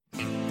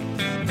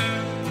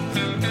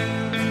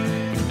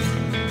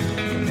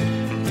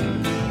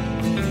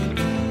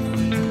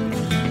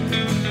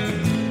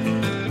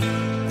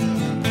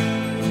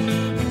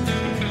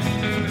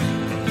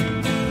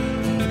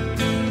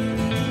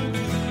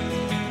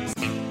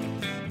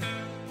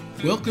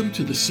Welcome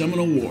to the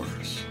Seminole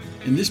Wars.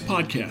 In this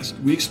podcast,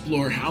 we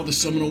explore how the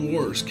Seminole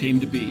Wars came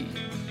to be,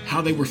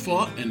 how they were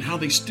fought, and how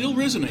they still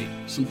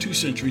resonate some 2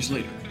 centuries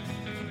later.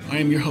 I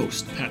am your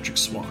host, Patrick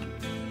Swan,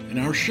 and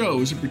our show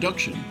is a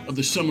production of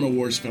the Seminole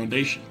Wars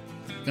Foundation,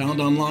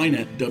 found online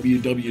at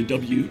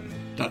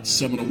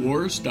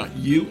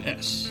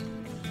www.seminolewars.us.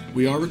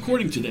 We are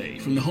recording today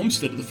from the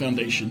homestead of the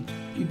Foundation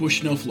in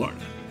Bushnell,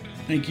 Florida.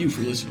 Thank you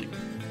for listening.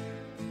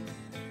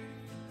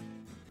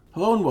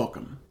 Hello and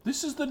welcome.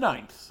 This is the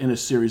 9th in a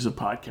series of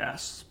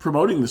podcasts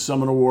promoting the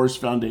Seminole Wars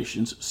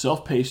Foundation's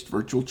self-paced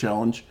virtual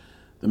challenge,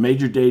 the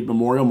Major Dade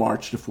Memorial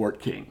March to Fort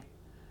King.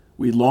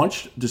 We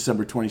launched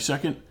December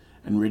 22nd,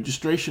 and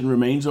registration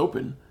remains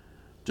open.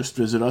 Just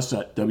visit us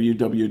at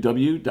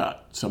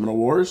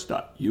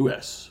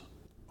www.seminolewars.us.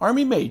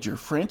 Army Major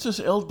Francis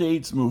L.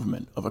 Dade's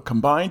movement of a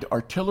combined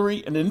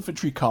artillery and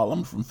infantry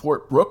column from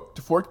Fort Brooke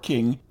to Fort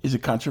King is a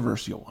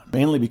controversial one,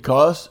 mainly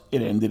because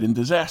it ended in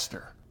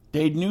disaster.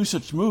 Dade knew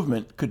such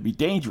movement could be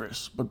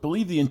dangerous, but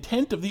believed the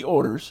intent of the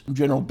orders from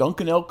General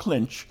Duncan L.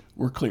 Clinch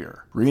were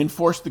clear: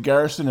 reinforce the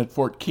garrison at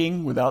Fort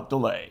King without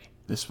delay.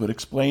 This would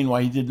explain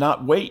why he did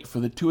not wait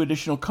for the 2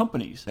 additional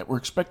companies that were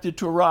expected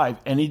to arrive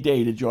any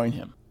day to join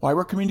him. Why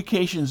were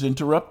communications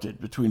interrupted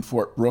between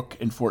Fort Brooke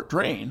and Fort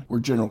Drane, where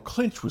General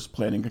Clinch was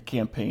planning a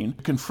campaign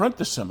to confront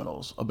the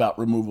Seminoles about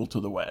removal to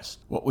the west?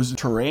 What was the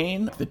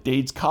terrain that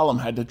Dade's column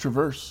had to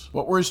traverse?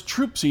 What were his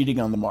troops eating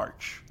on the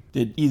march?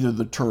 Did either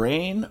the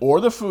terrain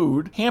or the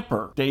food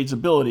hamper Dade's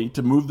ability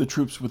to move the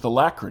troops with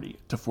alacrity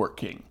to Fort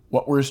King?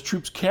 What were his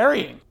troops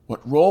carrying?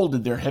 What role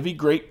did their heavy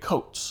great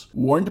coats,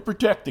 worn to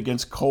protect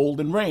against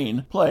cold and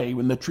rain, play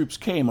when the troops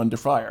came under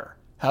fire?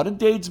 How did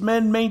Dade's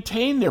men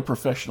maintain their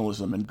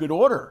professionalism and good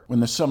order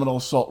when the Seminole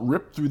assault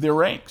ripped through their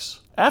ranks?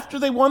 After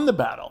they won the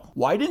battle,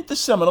 why didn't the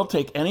Seminole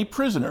take any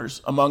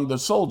prisoners among the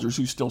soldiers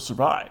who still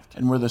survived?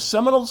 And were the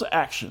Seminoles'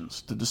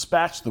 actions to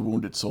dispatch the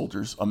wounded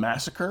soldiers a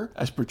massacre,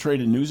 as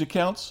portrayed in news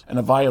accounts, and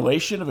a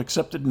violation of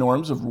accepted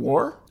norms of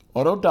war?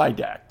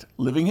 Autodidact,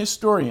 living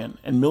historian,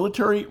 and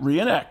military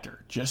reenactor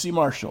Jesse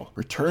Marshall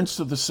returns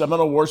to the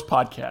Seminole Wars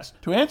podcast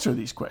to answer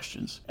these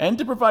questions and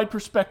to provide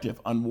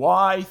perspective on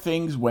why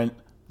things went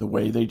the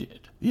way they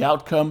did. The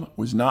outcome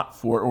was not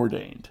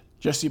foreordained.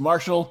 Jesse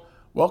Marshall,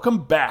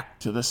 welcome back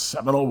to the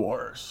Seminole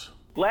Wars.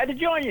 Glad to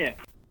join you.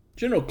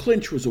 General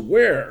Clinch was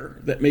aware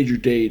that Major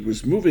Dade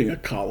was moving a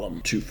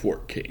column to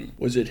Fort King.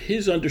 Was it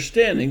his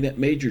understanding that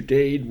Major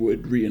Dade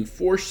would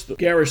reinforce the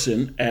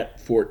garrison at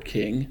Fort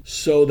King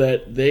so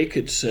that they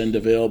could send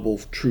available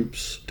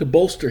troops to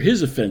bolster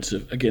his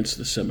offensive against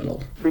the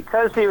Seminole?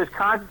 Because he was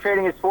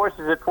concentrating his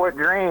forces at Fort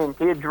Drane,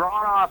 he had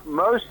drawn off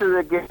most of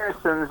the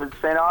garrisons at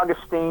St.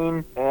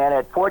 Augustine and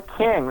at Fort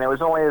King. There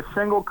was only a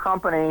single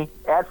company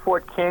at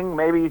Fort King,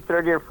 maybe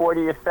 30 or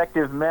 40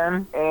 effective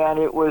men, and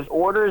it was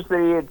orders that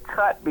he had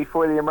cut before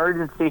the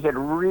emergency had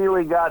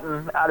really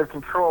gotten out of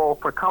control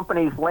for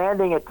companies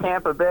landing at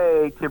Tampa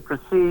Bay to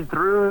proceed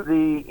through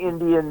the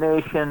Indian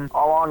Nation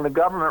along the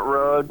government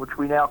road, which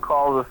we now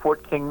call the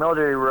Fort King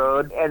Military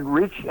Road, and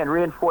reach and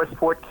reinforce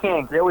Fort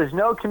King. There was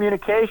no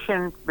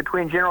communication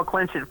between General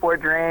Clinch at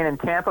Fort Drane and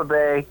Tampa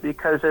Bay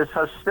because as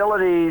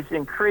hostilities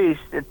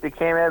increased, it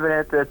became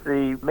evident that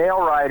the mail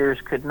riders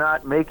could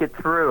not make it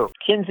through.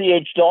 Kinsey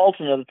H.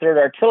 Dalton of the 3rd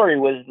Artillery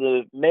was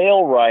the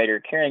mail rider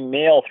carrying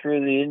mail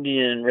through the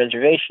Indian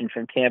reservation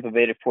from Tampa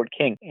Bay to Fort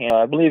King. And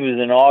I believe it was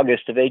in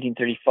August of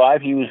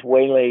 1835, he was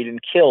waylaid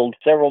and killed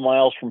several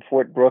miles from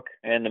Fort Brooke,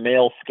 and the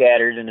mail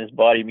scattered and his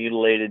body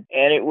mutilated.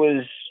 And it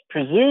was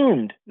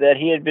presumed that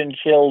he had been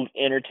killed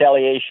in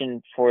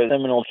retaliation for the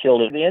Seminole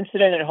killed the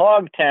incident at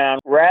Hogtown,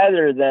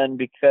 rather than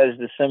because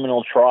the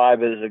Seminole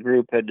tribe as a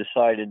group had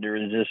decided to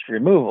resist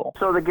removal.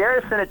 So the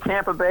garrison at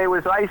Tampa Bay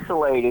was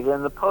isolated,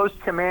 and the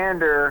post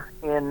commander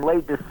in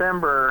late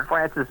December,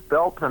 Francis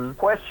Belton,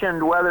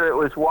 questioned whether it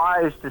was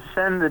wise to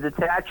send the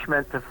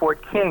detachment to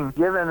Fort King,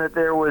 given that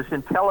there was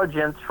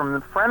intelligence from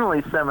the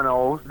friendly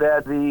Seminoles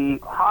that the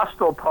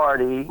hostile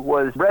party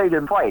was ready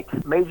to fight.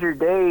 Major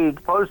Dade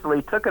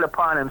supposedly took it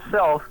upon himself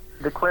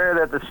declare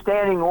that the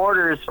standing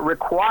orders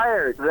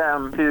required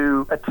them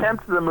to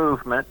attempt the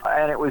movement,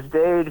 and it was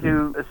Dade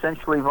who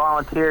essentially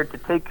volunteered to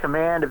take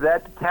command of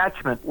that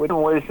detachment, which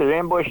was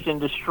ambushed and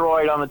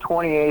destroyed on the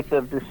 28th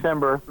of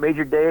December.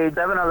 Major Dade,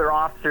 7 other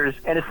officers,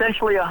 and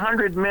essentially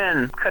 100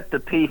 men cut to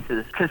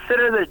pieces.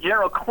 Consider that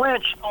General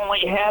Clinch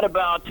only had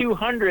about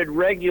 200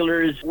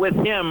 regulars with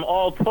him,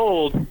 all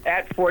told,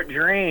 at Fort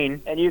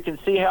Drane, and you can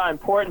see how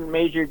important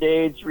Major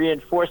Dade's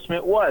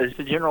reinforcement was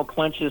to General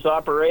Clinch's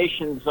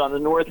operations on the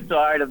north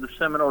side of the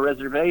Seminole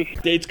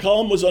Reservation. Dade's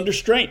column was under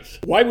strength.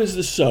 Why was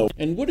this so?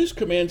 And would his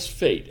command's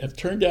fate have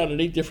turned out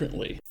any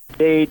differently?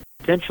 Dade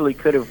potentially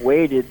could have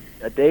waited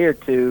a day or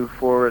two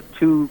for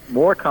 2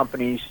 more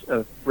companies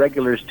of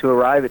regulars to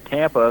arrive at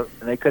Tampa,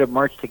 and they could have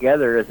marched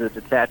together as a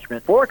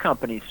detachment, 4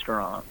 companies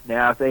strong.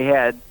 Now, if they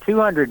had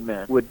 200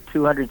 men, would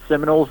 200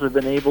 Seminoles have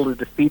been able to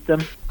defeat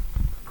them?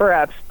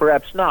 Perhaps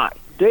not.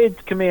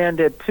 Dade's command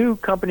had 2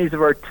 companies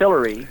of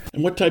artillery.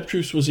 And what type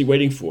troops was he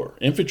waiting for?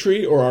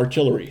 Infantry or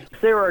artillery?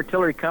 They were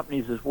artillery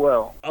companies as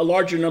well. A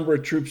larger number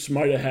of troops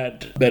might have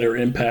had better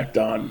impact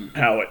on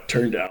how it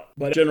turned out.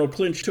 But General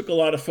Clinch took a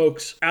lot of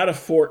folks out of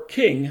Fort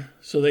King,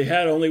 so they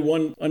had only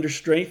one under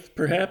strength,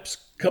 perhaps,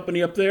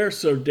 company up there,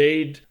 so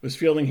Dade was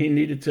feeling he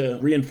needed to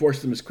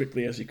reinforce them as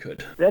quickly as he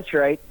could. That's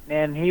right,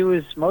 and he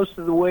was most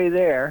of the way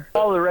there.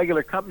 All the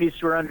regular companies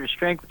were under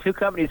strength. 2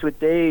 companies with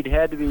Dade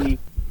had to be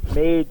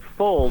made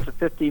full to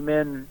 50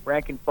 men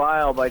rank and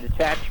file by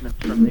detachments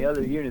from the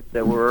other units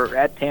that were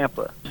at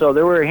Tampa. So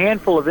there were a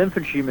handful of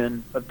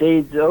infantrymen of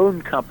Dade's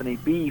own company,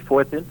 B,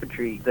 4th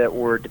Infantry, that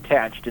were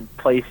detached and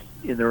placed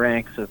in the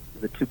ranks of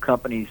the 2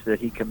 companies that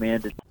he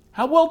commanded.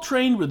 How well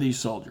trained were these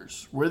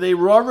soldiers? Were they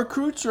raw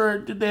recruits or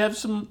did they have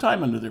some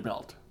time under their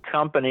belt?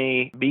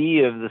 Company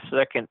B of the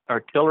 2nd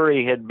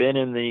Artillery had been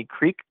in the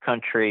Creek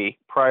country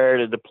prior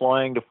to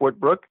deploying to Fort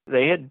Brooke.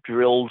 They had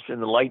drills in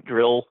the light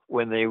drill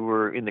when they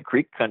were in the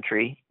Creek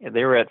country, and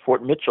they were at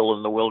Fort Mitchell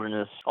in the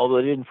wilderness.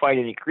 Although they didn't fight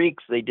any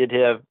creeks, they did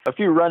have a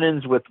few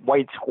run-ins with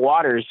white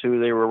squatters who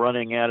they were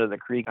running out of the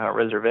Creek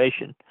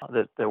reservation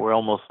that were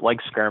almost like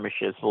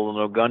skirmishes, although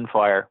no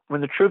gunfire.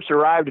 When the troops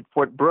arrived at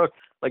Fort Brooke,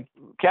 like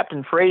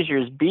Captain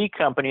Frazier's B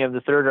Company of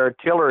the 3rd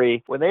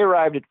Artillery, when they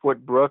arrived at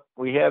Fort Brooke,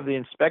 we have the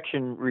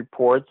inspection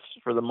reports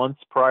for the months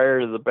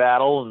prior to the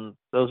battle, and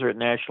those are at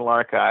National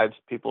Archives.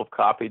 People have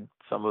copied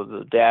some of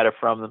the data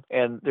from them.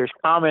 And there's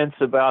comments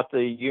about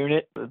the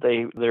unit,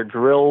 that their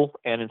drill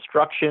and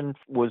instruction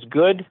was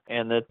good,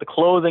 and that the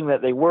clothing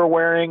that they were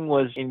wearing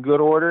was in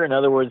good order. In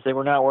other words, they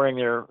were not wearing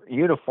their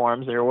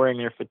uniforms, they were wearing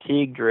their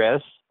fatigue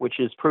dress,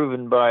 which is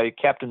proven by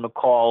Captain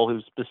McCall,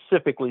 who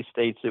specifically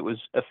states it was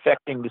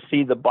affecting to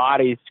see the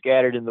bodies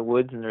scattered in the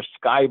woods in their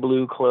sky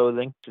blue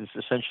clothing, which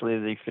is essentially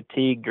the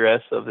fatigue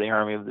dress of the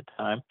Army of the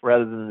time,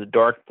 rather than the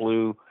dark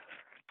blue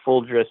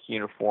full-dress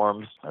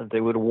uniforms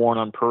they would have worn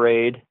on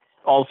parade.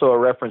 Also a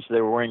reference they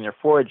were wearing their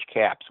forage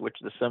caps, which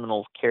the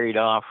Seminoles carried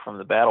off from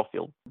the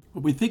battlefield.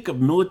 When we think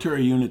of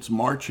military units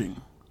marching,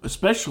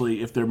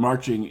 especially if they're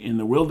marching in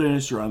the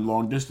wilderness or on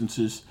long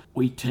distances,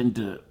 we tend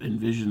to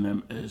envision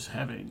them as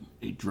having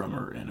a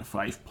drummer and a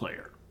fife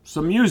player.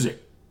 Some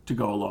music to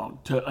go along,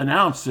 to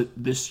announce that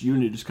this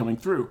unit is coming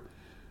through.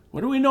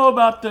 What do we know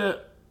about the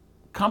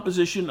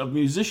composition of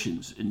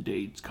musicians in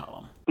Dade's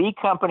column? B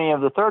Company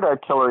of the 3rd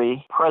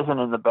Artillery, present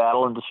in the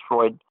battle and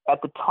destroyed,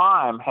 at the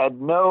time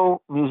had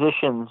no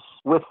musicians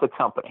with the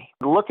company.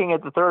 Looking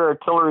at the 3rd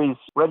Artillery's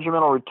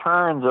regimental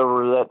returns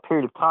over that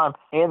period of time,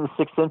 and the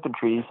 6th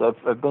Infantry's,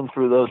 I've been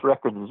through those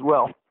records as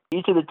well.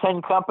 Each of the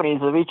 10 companies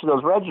of each of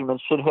those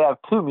regiments should have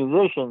 2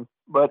 musicians,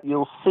 but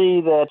you'll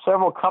see that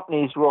several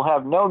companies will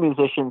have no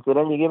musicians at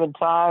any given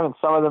time, and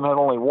some of them have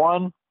only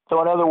 1.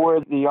 So in other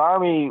words, the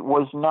Army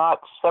was not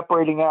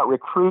separating out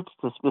recruits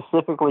to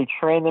specifically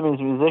train them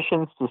as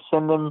musicians, to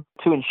send them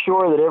to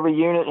ensure that every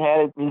unit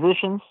had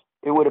musicians.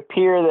 It would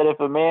appear that if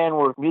a man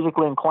were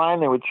musically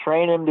inclined, they would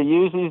train him to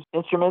use these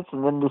instruments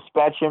and then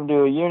dispatch him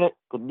to a unit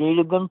that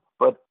needed them.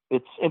 But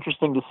it's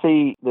interesting to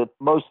see that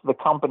most of the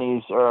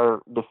companies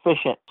are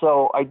deficient.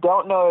 So I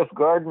don't know if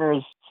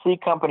Gardner's C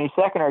Company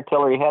 2nd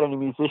Artillery had any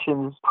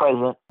musicians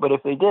present, but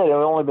if they did, there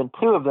had only been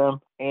 2 of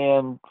them.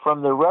 And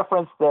from the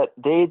reference that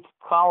Dade's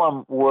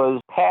column was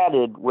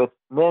padded with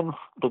men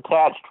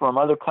detached from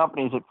other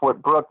companies at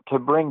Fort Brooke to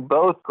bring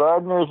both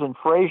Gardner's and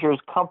Frazier's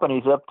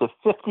companies up to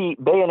 50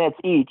 bayonets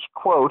each,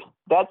 quote,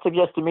 that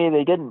suggests to me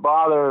they didn't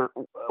bother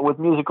with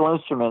musical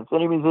instruments.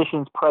 Any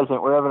musicians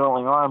present were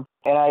evidently armed.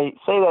 And I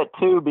say that,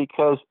 too,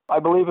 because I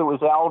believe it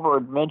was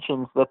Alvord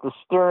mentions that the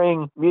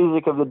stirring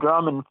music of the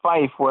drum and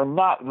fife were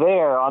not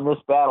there on this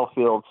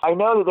battlefield. I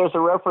know that there's a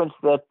reference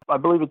that I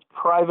believe it's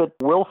Private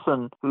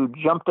Wilson who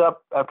jumped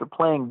up after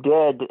playing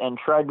dead and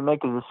tried to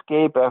make his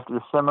escape after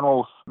the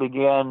Seminoles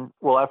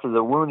after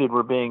the wounded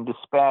were being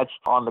dispatched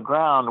on the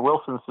ground.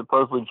 Wilson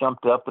supposedly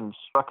jumped up and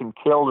struck and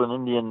killed an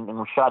Indian and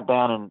was shot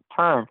down in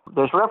turn.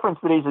 There's reference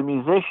that he's a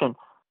musician.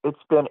 It's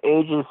been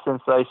ages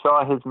since I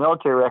saw his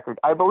military record.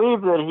 I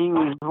believe that he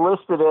was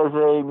listed as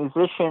a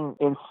musician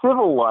in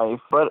civil life,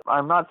 but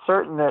I'm not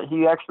certain that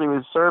he actually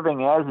was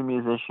serving as a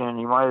musician.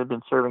 He might have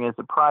been serving as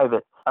a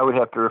private. I would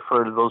have to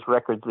refer to those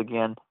records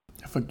again.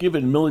 If a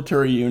given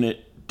military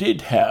unit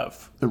did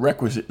have the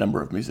requisite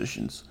number of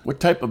musicians,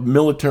 what type of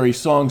military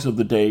songs of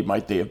the day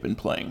might they have been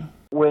playing?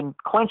 When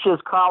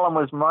Clinch's column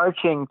was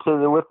marching to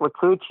the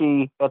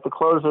Withlacoochee at the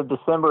close of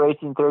December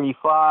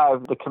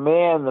 1835, the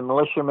command, the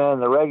militiamen,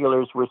 the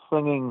regulars were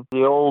singing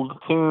the old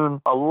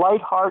tune, "A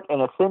Light Heart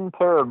and a Thin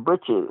Pair of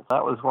Breeches."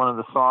 That was one of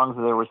the songs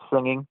they were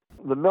singing.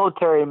 The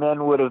military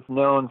men would have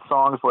known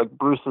songs like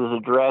Bruce's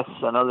Address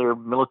and other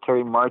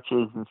military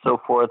marches and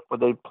so forth, where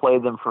they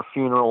played them for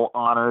funeral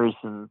honors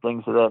and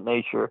things of that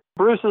nature.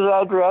 Bruce's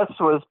Address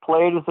was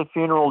played as a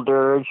funeral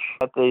dirge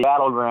at the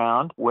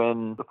battleground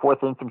when the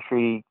 4th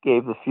Infantry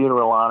gave the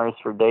funeral honors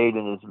for Dade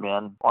and his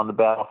men on the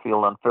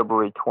battlefield on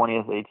February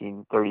 20th,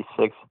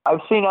 1836.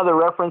 I've seen other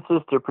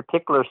references to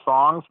particular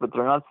songs, but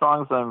they're not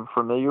songs I'm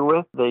familiar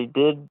with. They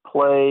did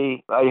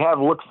play, I have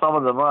looked some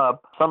of them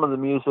up, some of the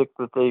music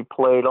that they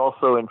played also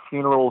also in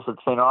funerals at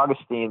St.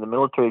 Augustine, the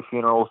military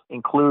funerals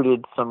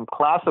included some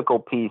classical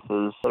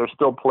pieces that are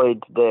still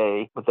played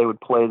today, but they would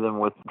play them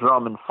with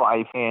drum and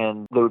fife,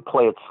 and they would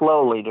play it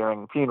slowly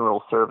during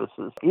funeral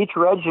services. Each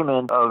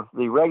regiment of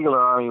the regular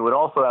army would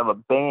also have a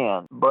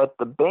band, but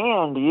the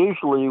band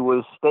usually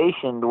was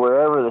stationed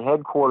wherever the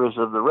headquarters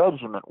of the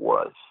regiment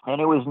was.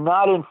 And it was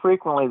not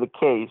infrequently the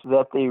case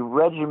that the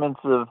regiments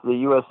of the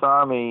U.S.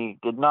 Army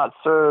did not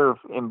serve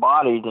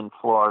embodied in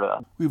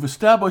Florida. We've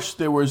established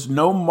there was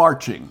no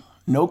marching,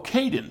 no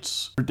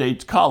cadence for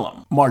Dade's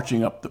column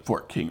marching up the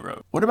Fort King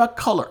Road. What about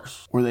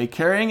colors? Were they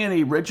carrying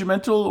any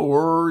regimental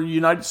or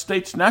United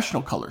States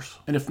national colors?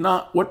 And if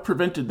not, what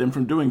prevented them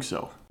from doing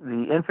so?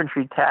 The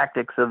infantry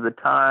tactics of the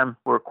time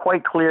were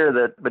quite clear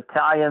that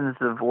battalions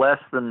of less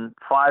than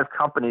 5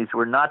 companies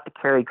were not to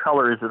carry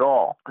colors at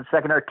all. The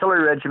 2nd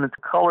Artillery Regiment's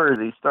color,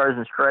 the Stars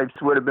and Stripes,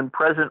 would have been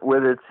present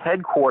with its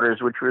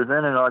headquarters, which were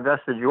then in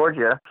Augusta,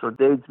 Georgia, so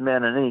Dade's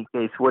men in any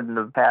case wouldn't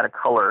have had a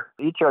color.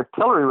 Each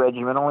artillery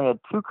regiment only had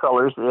 2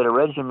 colors. They had a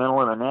regimental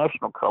and a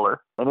national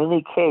color. In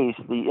any case,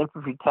 the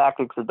infantry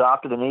tactics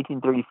adopted in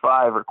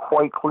 1835 are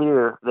quite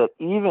clear that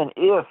even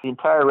if the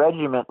entire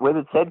regiment with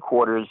its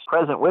headquarters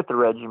present with the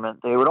regiment,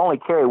 they would only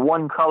carry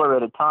 1 color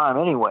at a time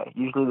anyway,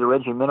 usually the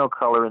regimental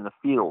color in the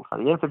field.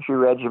 The infantry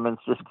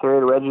regiments just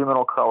carried a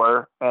regimental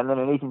color, and then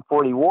in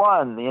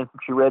 1841, the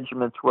infantry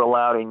regiments were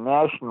allowed a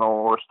national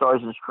or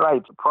Stars and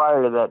Stripes.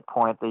 Prior to that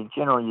point, they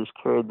generally just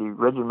carried the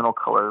regimental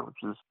color, which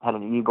had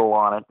an eagle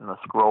on it and a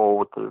scroll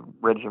with the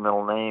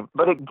regimental name.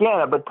 But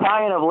again, a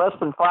battalion of less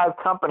than 5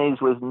 companies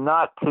was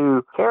not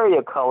to carry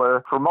a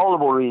color for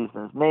multiple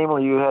reasons.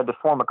 Namely, you had to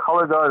form a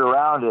color guard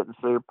around it, and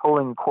so you're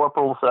pulling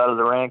corporals out of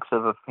the ranks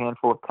of a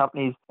handful of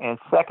companies. And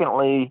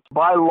secondly,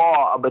 by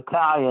law, a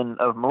battalion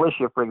of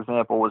militia, for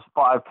example, was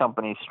 5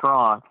 companies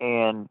strong.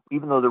 And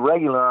even though the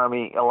regular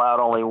army allowed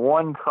only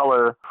 1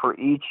 color for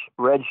each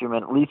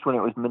regiment, at least when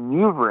it was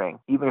maneuvering,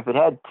 even if it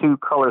had 2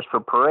 colors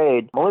for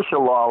parade, militia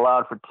law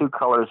allowed for 2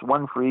 colors,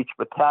 1 for each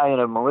battalion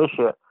of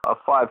militia of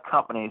 5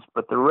 companies.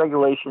 But the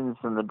regulations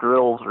and the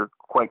drills are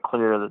quite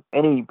clear that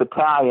any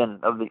battalion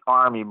of the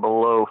Army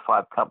below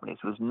 5 companies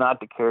was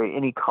not to carry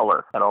any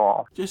color at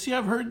all. Jesse,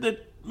 I've heard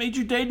that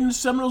Major Dade and the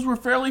Seminoles were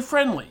fairly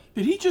friendly.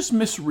 Did he just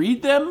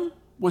misread them?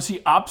 Was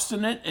he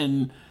obstinate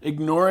in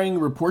ignoring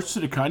reports to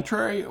the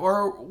contrary,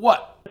 or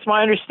what? It's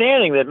my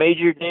understanding that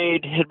Major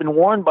Dade had been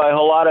warned by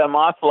Halada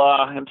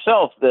Amathla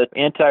himself that the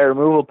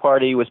anti-removal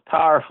party was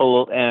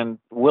powerful and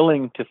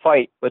willing to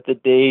fight, but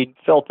that Dade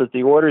felt that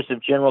the orders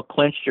of General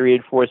Clinch to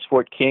reinforce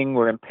Fort King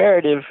were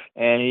imperative,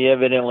 and he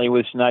evidently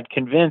was not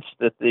convinced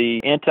that the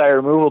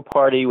anti-removal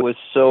party was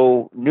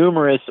so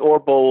numerous or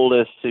bold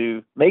as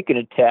to make an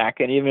attack,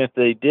 and even if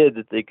they did,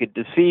 that they could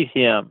defeat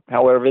him.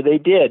 However, they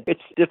did.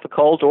 It's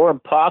difficult or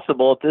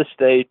impossible at this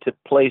stage to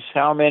place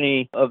how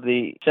many of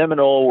the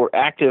Seminole were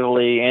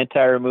actively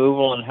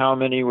anti-removal and how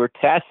many were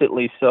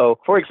tacitly so.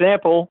 For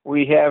example,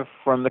 we have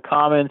from the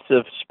comments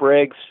of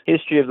Sprague's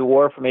History of the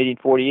War from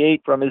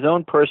 1848, from his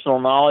own personal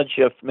knowledge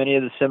of many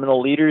of the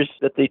Seminole leaders,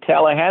 that the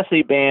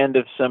Tallahassee band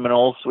of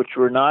Seminoles, which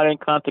were not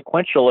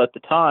inconsequential at the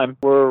time,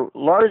 were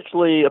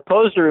largely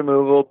opposed to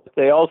removal, but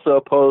they also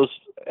opposed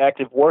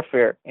active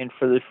warfare. And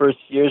for the first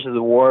years of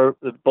the war,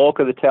 the bulk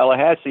of the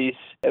Tallahassees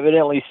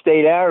evidently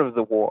stayed out of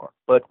the war.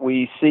 But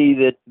we see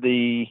that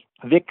the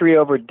victory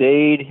over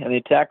Dade and the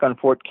attack on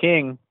Fort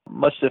King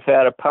must have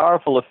had a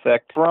powerful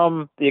effect.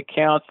 From the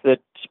accounts that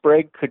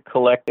Sprague could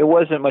collect, it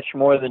wasn't much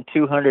more than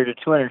 200 to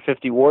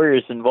 250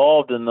 warriors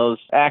involved in those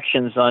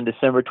actions on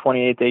December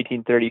 28,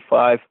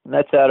 1835, and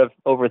that's out of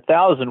over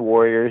 1,000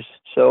 warriors.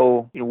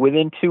 So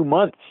within 2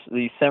 months,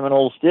 the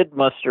Seminoles did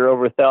muster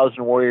over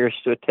 1,000 warriors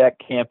to attack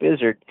Camp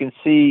Izard. You can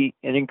see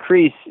an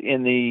increase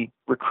in the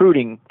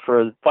recruiting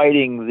for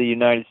fighting the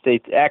United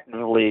States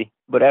actively.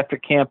 But after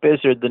Camp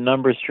Izard, the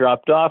numbers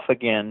dropped off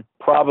again,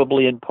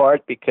 probably in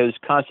part because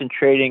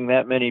concentrating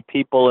that many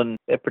people in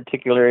a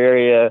particular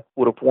area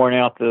would have worn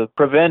out the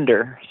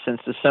provender,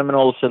 since the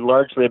Seminoles had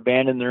largely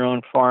abandoned their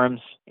own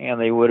farms and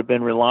they would have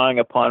been relying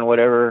upon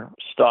whatever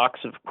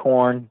stocks of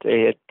corn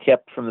they had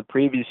kept from the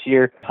previous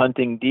year,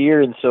 hunting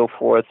deer and so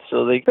forth.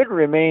 So they couldn't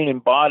remain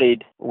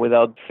embodied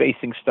without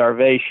facing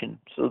starvation.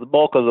 So the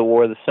bulk of the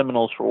war, the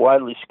Seminoles were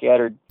widely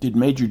scattered. Did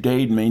Major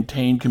Dade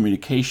maintain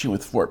communication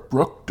with Fort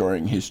Brooke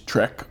during his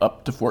trek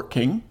up to Fort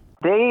King?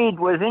 Dade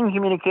was in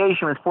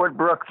communication with Fort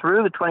Brooke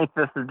through the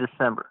 25th of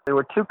December. There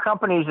were 2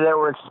 companies that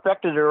were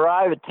expected to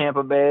arrive at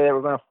Tampa Bay that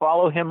were going to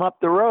follow him up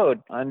the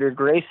road under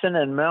Grayson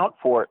and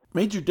Mountfort.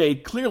 Major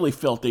Dade clearly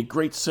felt a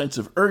great sense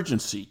of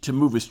urgency to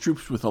move his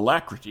troops with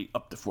alacrity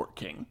up to Fort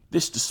King.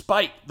 This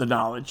despite the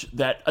knowledge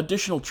that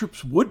additional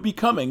troops would be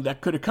coming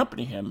that could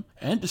accompany him,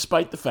 and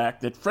despite the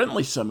fact that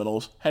friendly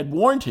Seminoles had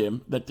warned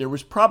him that there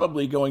was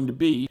probably going to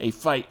be a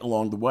fight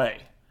along the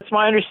way. It's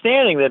my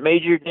understanding that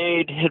Major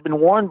Dade had been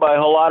warned by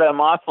Halada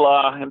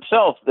Amathla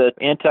himself that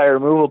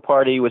anti-removal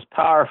party was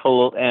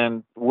powerful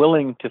and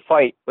willing to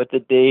fight, but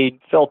that Dade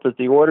felt that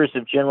the orders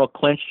of General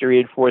Clinch to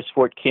reinforce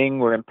Fort King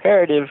were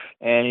imperative,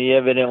 and he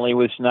evidently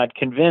was not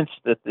convinced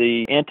that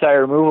the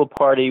anti-removal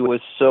party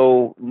was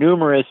so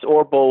numerous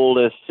or bold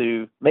as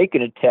to make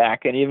an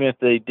attack, and even if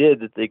they did,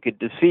 that they could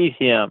defeat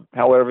him.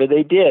 However,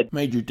 they did.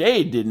 Major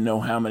Dade didn't know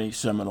how many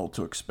Seminole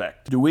to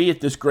expect. Do we,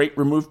 at this great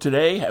remove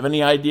today, have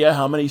any idea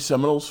how many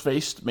Seminoles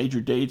faced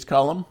Major Dade's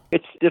column?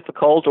 It's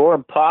difficult or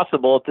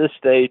impossible at this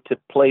stage to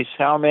place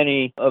how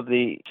many of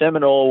the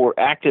Seminole were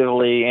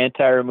actively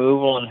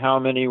anti-removal and how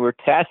many were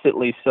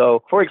tacitly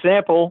so. For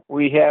example,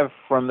 we have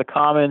from the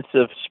comments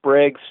of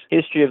Sprague's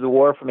History of the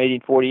War from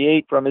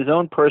 1848, from his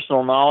own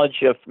personal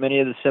knowledge of many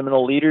of the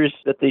Seminole leaders,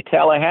 that the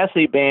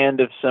Tallahassee band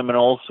of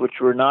Seminoles, which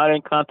were not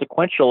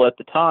inconsequential at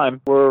the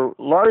time, were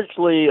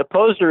largely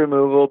opposed to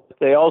removal, but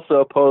they also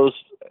opposed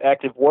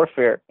active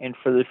warfare. And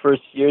for the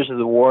first years of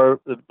the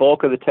war, the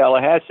bulk of the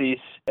Tallahassees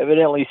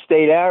evidently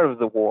stayed out of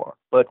the war.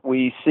 But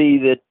we see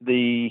that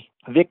the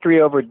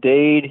victory over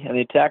Dade and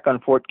the attack on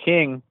Fort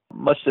King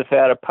must have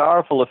had a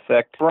powerful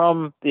effect.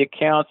 From the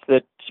accounts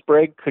that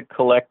Sprague could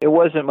collect, there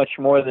wasn't much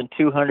more than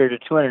 200 to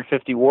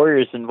 250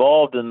 warriors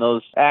involved in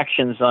those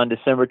actions on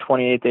December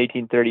 28,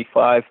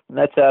 1835, and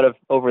that's out of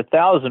over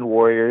 1,000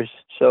 warriors.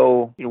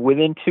 So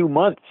within 2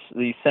 months,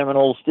 the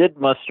Seminoles did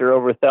muster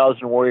over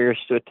 1,000 warriors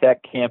to attack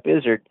Camp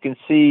Izard. You can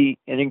see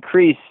an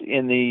increase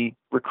in the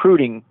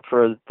recruiting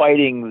for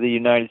fighting the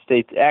United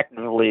States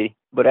actively.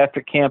 But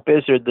after Camp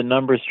Izard, the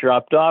numbers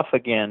dropped off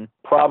again,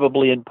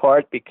 probably in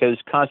part because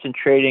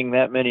concentrating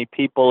that many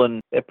people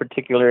in a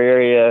particular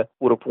area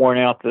would have worn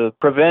out the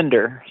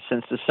provender,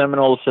 since the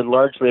Seminoles had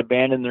largely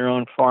abandoned their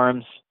own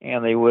farms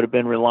and they would have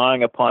been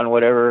relying upon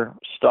whatever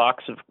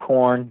stocks of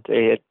corn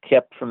they had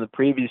kept from the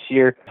previous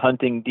year,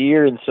 hunting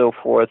deer and so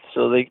forth.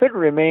 So they couldn't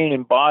remain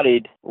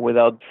embodied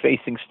without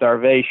facing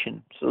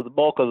starvation. So the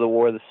bulk of the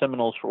war, the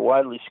Seminoles were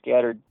widely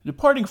scattered.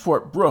 Departing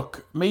Fort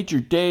Brooke, Major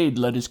Dade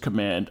led his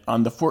command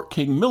on the Fort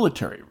King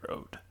Military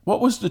Road. What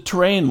was the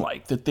terrain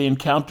like that they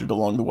encountered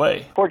along the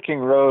way? Fort King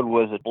Road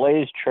was a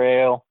blazed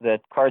trail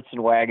that carts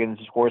and wagons,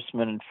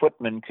 horsemen and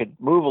footmen could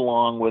move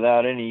along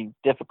without any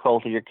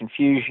difficulty or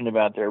confusion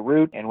about their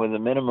route and with a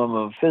minimum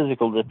of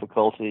physical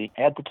difficulty.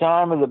 At the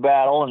time of the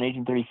battle in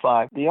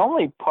 1835, the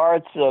only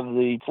parts of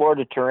the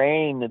Florida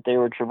terrain that they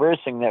were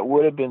traversing that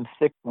would have been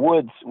thick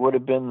woods would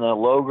have been the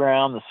low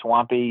ground, the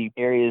swampy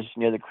areas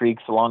near the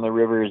creeks, along the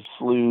rivers,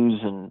 sloughs,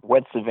 and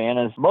wet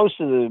savannas.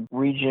 Most of the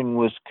region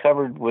was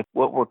covered with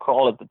what were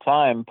called at the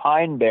time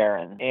pine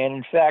barrens. And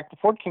in fact, the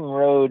Fort King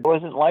Road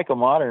wasn't like a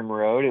modern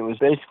road. It was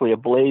basically a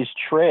blazed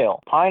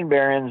trail. Pine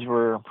barrens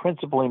were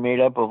principally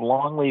made up of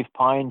longleaf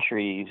pine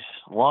trees.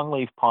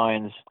 Longleaf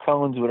pines,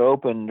 cones would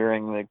open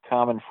during the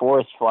common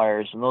forest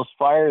fires, and those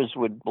fires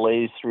would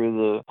blaze through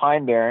the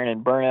pine barren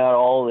and burn out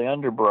all the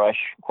underbrush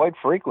quite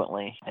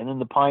frequently. And then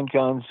the pine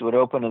cones would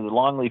open to the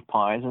longleaf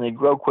pines, and they'd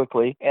grow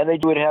quickly, and they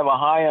would have a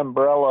high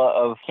umbrella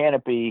of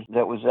canopy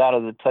that was out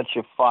of the touch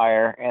of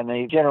fire, and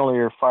they generally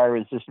are fire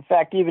resistant. In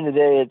fact, even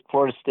today at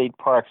Florida State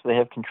Parks, they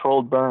have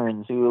controlled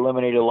burns to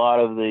eliminate a lot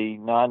of the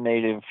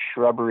non-native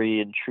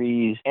shrubbery and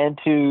trees and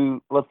to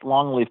let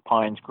longleaf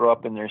pines grow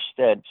up in their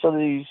stead. So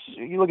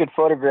you look at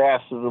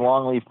photographs of the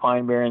longleaf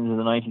pine barrens in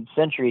the 19th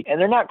century,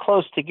 and they're not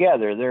close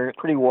together. They're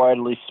pretty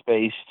widely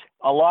spaced.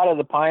 A lot of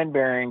the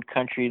pine-bearing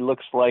country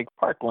looks like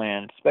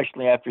parkland,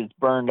 especially after it's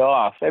burned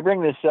off. I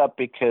bring this up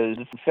because,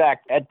 in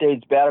fact, at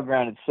Dade's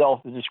battleground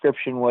itself, the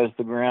description was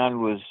the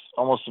ground was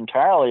almost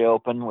entirely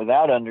open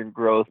without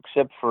undergrowth,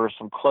 except for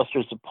some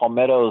clusters of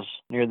palmettos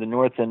near the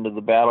north end of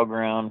the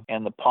battleground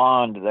and the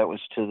pond that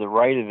was to the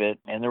right of it.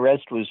 And the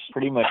rest was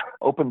pretty much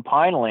open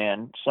pine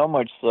land, so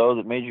much so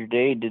that Major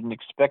Dade didn't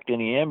expect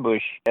any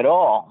ambush at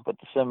all. But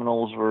the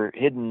Seminoles were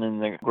hidden in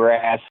the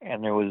grass,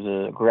 and there was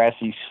a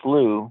grassy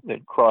slough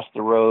that crossed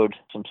the road.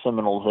 Some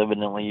Seminoles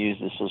evidently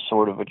used this as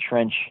sort of a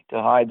trench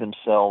to hide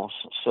themselves.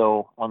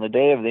 So on the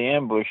day of the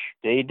ambush,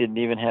 Dade didn't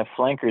even have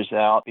flankers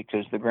out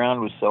because the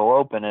ground was so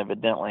open,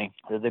 evidently,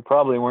 that they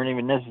probably weren't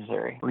even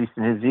necessary, at least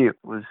in his view. It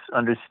was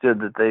understood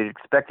that they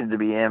expected to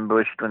be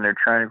ambushed when they're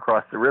trying to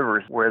cross the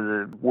rivers, where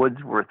the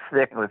woods were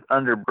thick with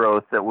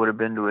undergrowth that would have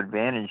been to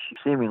advantage,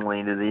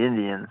 seemingly, to the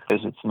Indians,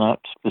 because it's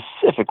not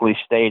specifically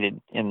stated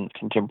in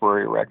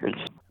contemporary records.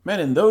 Men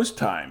in those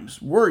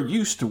times were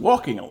used to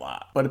walking a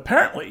lot, but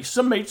apparently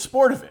some made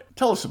sport of it.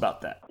 Tell us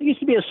about that. There used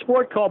to be a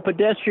sport called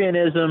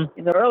pedestrianism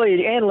in the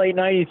early and late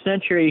 19th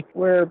century,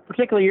 where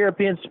particularly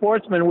European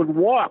sportsmen would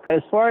walk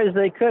as far as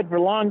they could for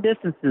long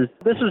distances.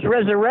 This was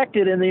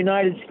resurrected in the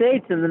United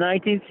States in the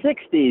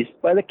 1960s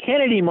by the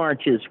Kennedy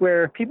marches,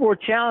 where people were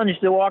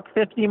challenged to walk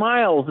 50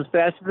 miles as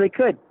fast as they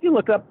could. If you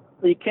look up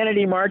the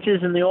Kennedy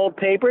marches in the old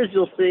papers,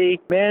 you'll see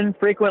men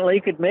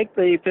frequently could make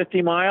the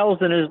 50 miles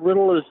in as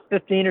little as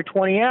 15 or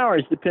 20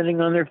 hours,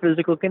 depending on their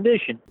physical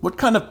condition. What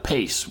kind of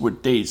pace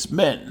would Dade's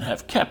men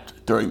have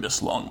kept during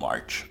this long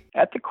march?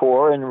 At the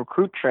Corps, in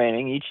recruit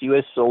training, each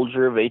U.S.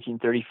 soldier of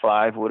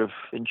 1835 would have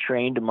been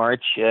trained to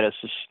march at a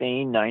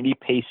sustained 90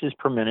 paces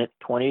per minute,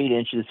 28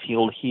 inches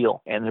heel to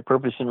heel. And the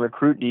purpose in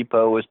Recruit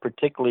Depot was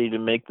particularly to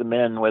make the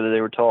men, whether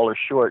they were tall or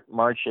short,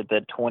 march at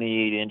that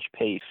 28-inch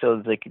pace so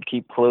that they could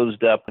keep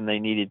closed up when they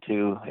needed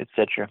to,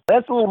 etc.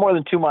 That's a little more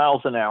than 2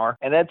 miles an hour,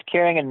 and that's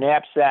carrying a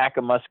knapsack,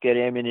 a musket,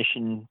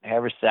 ammunition,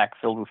 haversack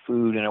filled with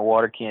food, and a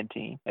water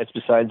canteen. That's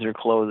besides their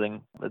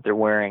clothing that they're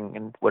wearing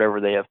and whatever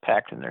they have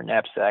packed in their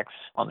knapsacks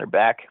on their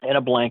back, and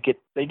a blanket.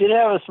 They did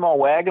have a small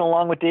wagon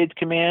along with Dade's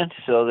command,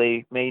 so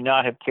they may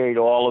not have carried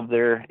all of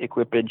their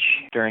equipage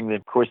during the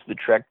course of the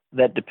trek.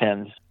 That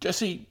depends.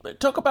 Jesse,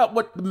 talk about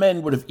what the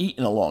men would have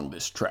eaten along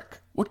this trek.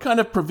 What kind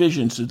of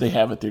provisions did they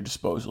have at their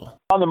disposal?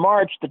 On the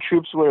march, the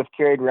troops would have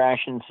carried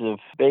rations of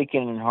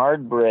bacon and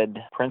hard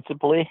bread,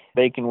 principally.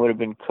 Bacon would have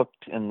been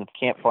cooked in the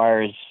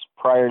campfires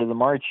prior to the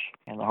march,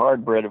 and the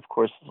hard bread, of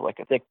course, is like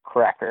a thick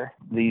cracker.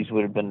 These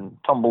would have been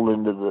tumbled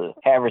into the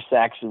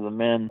haversacks of the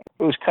men.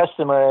 It was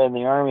customary in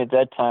the Army at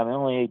that time. They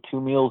only ate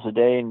 2 meals a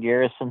day in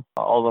garrison,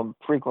 although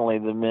frequently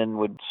the men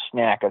would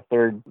snack a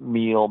third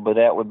meal, but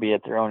that would be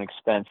at their own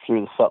expense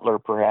through the sutler,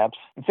 perhaps.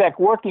 In fact,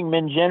 working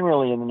men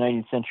generally in the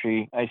 19th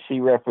century, I see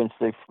reference,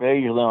 they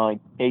usually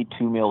only ate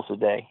 2 meals a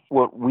day.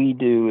 What we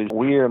do is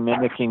we are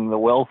mimicking the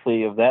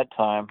wealthy of that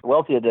time. The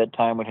wealthy at that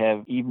time would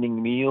have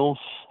evening meals,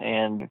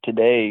 and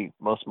today,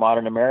 most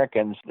modern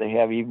Americans, they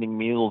have evening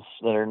meals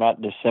that are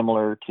not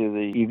dissimilar to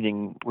the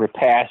evening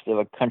repast of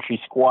a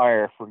country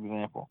squire, for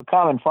example. The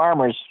common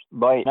farmers,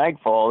 by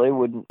nightfall, they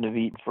wouldn't have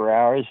eaten for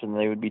hours, and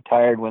they would be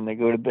tired when they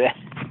go to bed.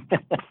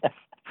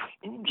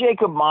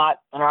 Jacob Mott,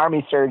 an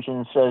Army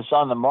surgeon, says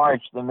on the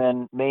march, the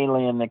men,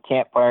 mainly in the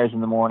campfires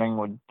in the morning,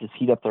 would just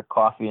heat up their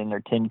coffee in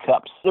their tin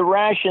cups. The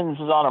rations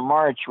on a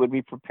march would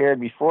be prepared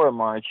before a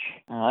march.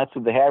 That's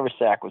what the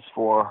haversack was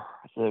for.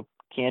 It's a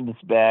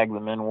canvas bag the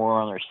men wore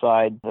on their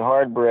side. The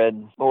hard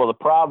bread, well, the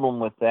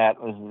problem with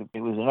that was it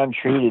was an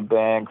untreated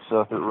bag,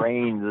 so if it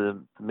rained, the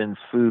men's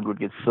food would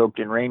get soaked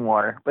in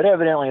rainwater. But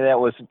evidently that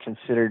wasn't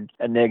considered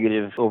a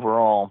negative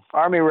overall.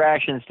 Army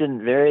rations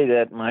didn't vary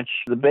that much.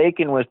 The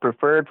bacon was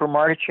preferred for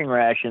marching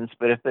rations,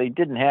 but if they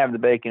didn't have the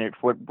bacon at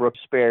Fort Brooke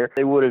spare,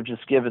 they would have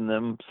just given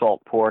them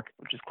salt pork,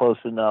 which is close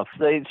enough.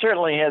 They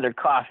certainly had their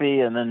coffee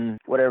and then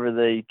whatever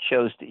they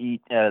chose to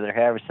eat out of their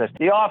haversacks.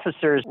 The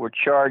officers were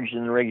charged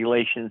in the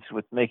regulations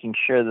with making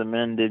sure the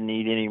men didn't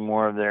eat any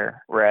more of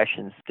their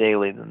rations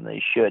daily than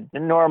they should.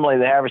 And normally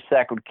the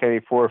haversack would carry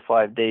 4 or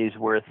 5 days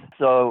worth.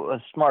 So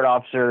a smart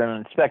officer in an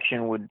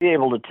inspection would be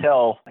able to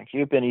tell, like,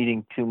 you've been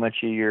eating too much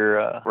of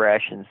your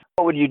rations.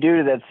 What would you do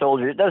to that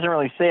soldier? It doesn't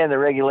really say in the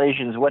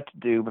regulations what to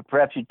do, but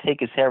perhaps you'd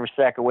take his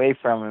haversack away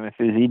from him if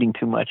he was eating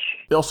too much.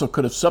 They also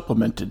could have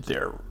supplemented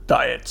their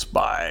diets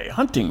by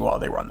hunting while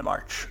they were on the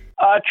march.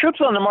 Troops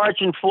on the march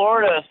in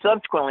Florida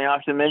subsequently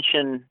often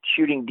mention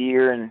shooting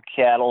deer and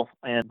cattle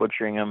and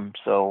butchering them.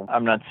 So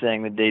I'm not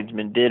saying the Dade's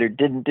men did or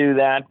didn't do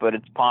that, but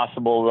it's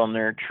possible on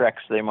their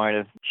treks they might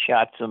have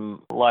shot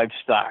some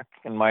livestock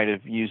and might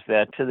have used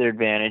that to their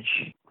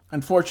advantage.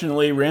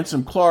 Unfortunately,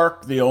 Ransom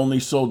Clark, the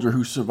only soldier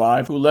who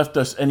survived, who left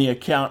us any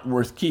account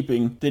worth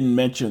keeping, didn't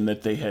mention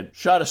that they had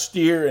shot a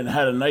steer and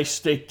had a nice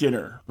steak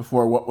dinner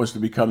before what was to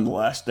become the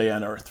last day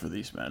on Earth for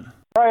these men.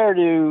 Prior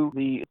to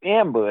the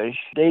ambush,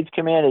 Dade's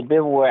command had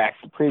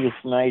bivouacked the previous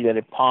night at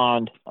a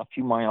pond a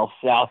few miles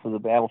south of the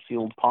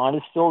battlefield. Pond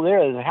is still there.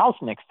 There's a house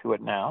next to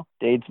it now.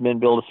 Dade's men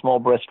built a small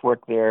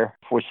breastwork there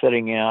before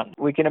setting out.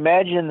 We can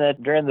imagine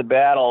that during the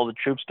battle, the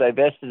troops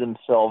divested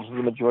themselves of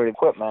the majority of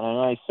equipment. And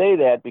I say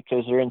that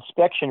because there are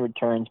inspection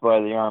returns by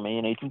the Army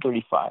in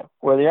 1835,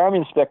 where the Army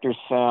inspectors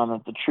found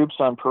that the troops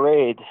on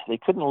parade, they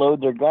couldn't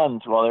load their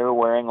guns while they were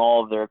wearing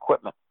all of their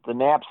equipment. The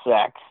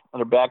knapsack on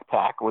their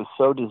backpack was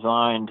so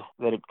designed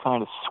that it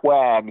kind of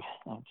swagged,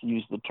 to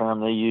use the term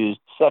they used,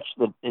 such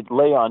that it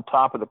lay on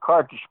top of the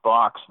cartridge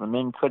box. The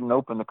men couldn't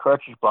open the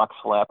cartridge box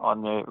flap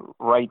on the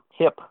right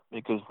hip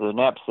because the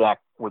knapsack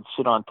would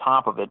sit on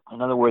top of it.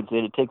 In other words, they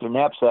had to take their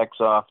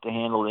knapsacks off to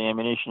handle the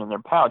ammunition in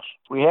their pouch.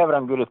 We have it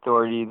on good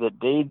authority that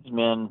Dade's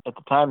men, at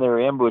the time they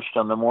were ambushed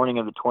on the morning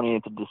of the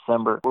 28th of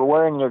December, were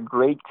wearing their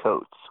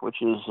greatcoats,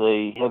 which is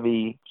a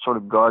heavy sort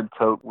of guard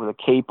coat with a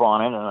cape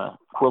on it and a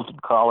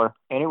quilted collar.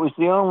 And it was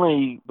the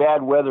only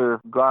bad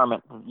weather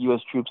garment that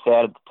U.S. troops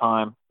had at the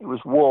time. It was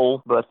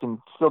wool, but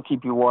can still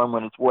keep you warm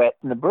when it's wet.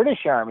 In the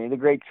British Army, the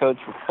greatcoats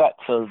were cut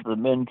so the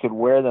men could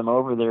wear them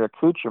over their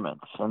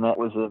accoutrements, and that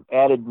was an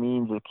added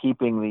means of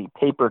keeping the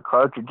paper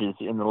cartridges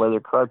in the leather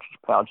cartridge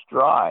pouch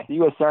dry. The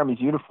U.S.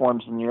 Army's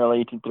uniforms in the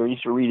early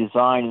 1830s were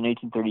redesigned in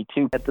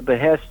 1832 at the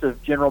behest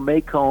of General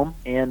Macomb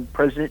and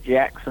President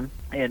Jackson,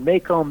 and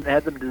Macomb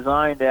had them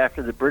designed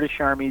after the British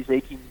Army's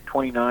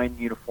 1829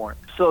 uniform.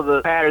 So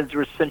the patterns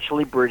were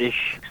essentially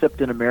British,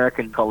 except in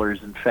American colors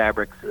and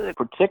fabrics,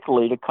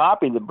 particularly to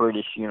copy the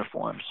British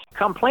uniforms.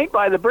 Complaint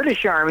by the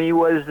British Army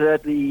was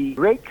that the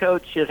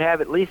greatcoat should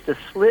have at least a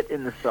slit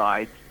in the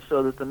sides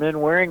so that the men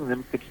wearing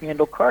them could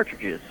handle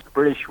cartridges. The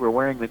British were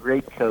wearing the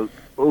greatcoat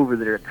over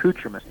their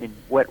accoutrements in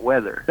wet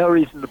weather. No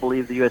reason to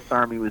believe the U.S.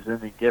 Army was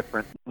any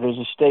different. There's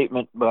a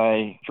statement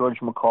by George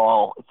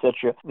McCall,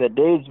 etc., that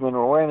Dade's men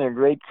were wearing their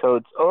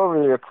greatcoats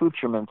over their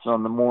accoutrements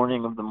on the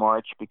morning of the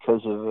march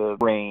because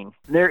of rain.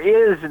 There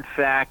is, in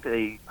fact,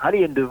 a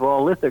Huddy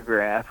Duvall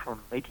lithograph from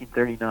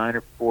 1839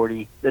 or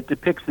 40 that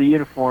depicts the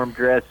uniform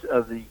dress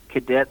of the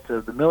cadets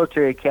of the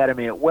military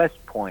academy at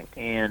West Point.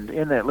 And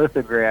in that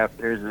lithograph,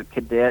 there's a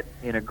cadet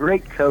in a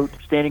greatcoat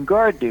standing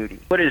guard duty.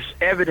 What is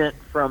evident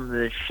from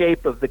the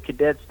shape of the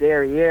cadet's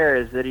derriere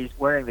is that he's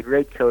wearing the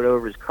greatcoat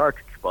over his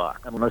cartridge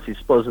box, unless he's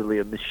supposedly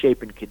a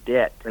misshapen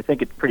cadet. I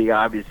think it's pretty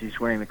obvious he's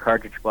wearing the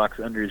cartridge box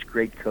under his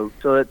greatcoat.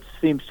 So it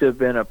seems to have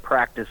been a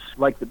practice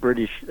like the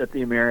British that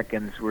the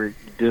Americans were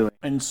doing.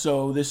 And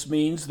so this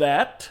means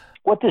that...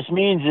 What this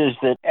means is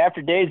that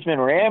after Dade's men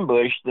were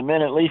ambushed, the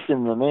men, at least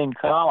in the main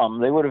column,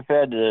 they would have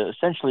had to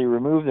essentially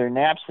remove their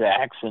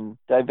knapsacks and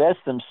divest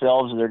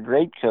themselves of their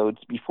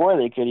greatcoats before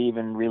they could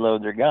even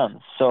reload their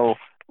guns. So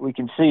we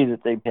can see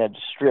that they had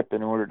to strip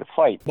in order to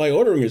fight. By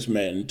ordering his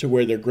men to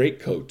wear their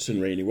greatcoats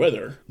in rainy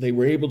weather, they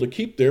were able to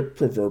keep their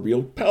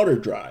proverbial powder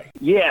dry.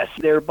 Yes,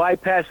 they were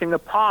bypassing the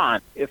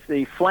pond. If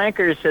the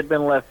flankers had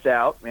been left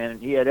out,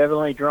 and he had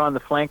evidently drawn the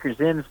flankers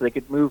in so they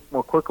could move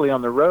more quickly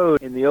on the road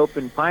in the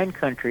open pine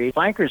country,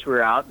 flankers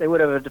were out, they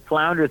would have had to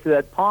flounder through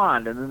that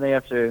pond, and then they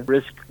have to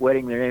risk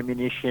wetting their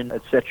ammunition,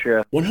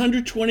 etc.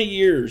 120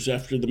 years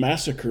after the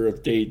massacre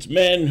of Dade's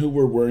men who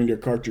were wearing their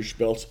cartridge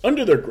belts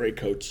under their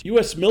greatcoats,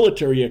 U.S.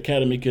 military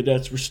academy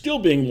cadets were still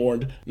being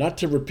warned not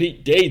to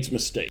repeat Dade's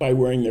mistake by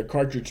wearing their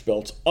cartridge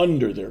belts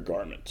under their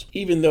garments,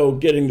 even though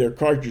getting their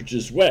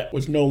cartridges wet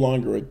was no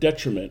longer a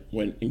detriment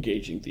when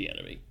engaging the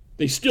enemy.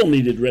 They still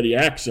needed ready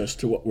access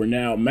to what were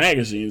now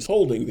magazines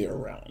holding their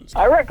rounds.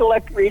 I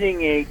recollect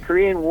reading a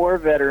Korean War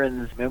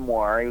veteran's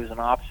memoir. He was an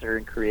officer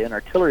in Korea, an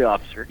artillery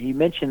officer. He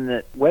mentioned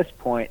that West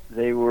Point,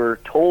 they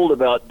were told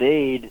about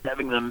Dade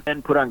having the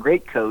men put on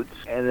greatcoats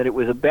and that it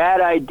was a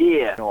bad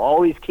idea.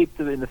 Always keep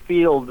them in the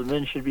field, the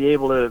men should be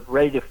able to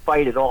ready to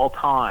fight at all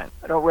times.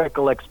 I don't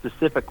recollect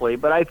specifically,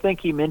 but I think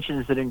he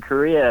mentions that in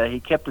Korea, he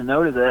kept a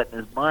note of that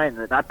in his mind,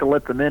 that not to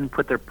let the men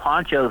put their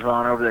ponchos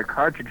on over their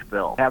cartridge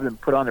belt, have them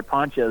put on their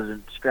ponchos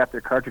and strap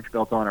their cartridge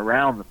belts on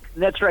around them.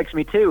 And that strikes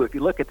me too. If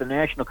you look at the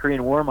National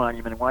Korean War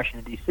Monument in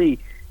Washington, D.C.,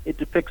 it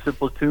depicts a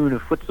platoon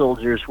of foot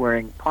soldiers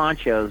wearing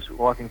ponchos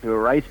walking through a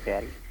rice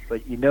paddy.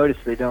 But you notice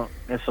they don't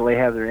necessarily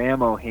have their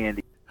ammo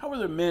handy. How were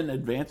the men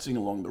advancing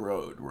along the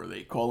road? Were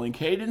they calling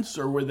cadence,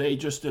 or were they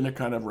just in a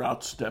kind of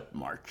route step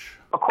march?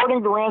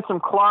 According to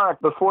Ransom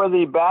Clark, before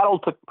the battle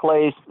took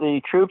place,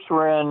 the troops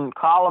were in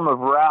column of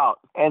route,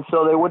 and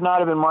so they would not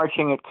have been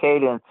marching at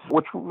cadence,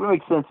 which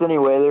makes sense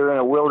anyway. They were in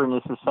a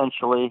wilderness,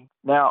 essentially.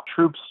 Now,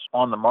 troops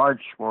on the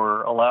march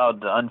were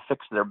allowed to unfix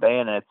their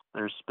bayonets.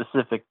 There's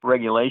specific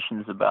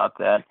regulations about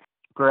that.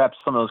 Perhaps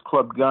some of those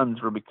clubbed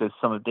guns were because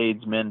some of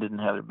Dade's men didn't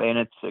have their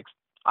bayonets fixed.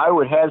 I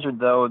would hazard,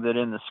 though, that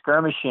in the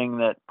skirmishing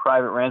that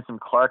Private Ransom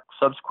Clark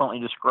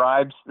subsequently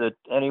describes, that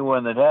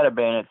anyone that had a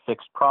bayonet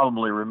fixed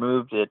probably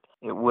removed it.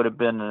 It would have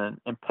been an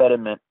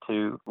impediment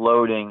to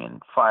loading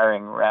and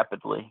firing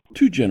rapidly.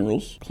 Two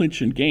generals, Clinch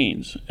and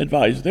Gaines,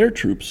 advised their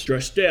troops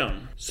dress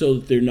down so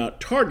that they're not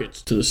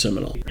targets to the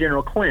Seminole.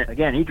 General Clinch,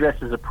 again, he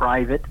dressed as a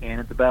private, and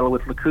at the Battle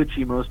with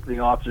Likuchi, most of the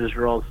officers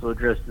were also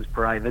dressed as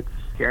privates,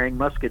 carrying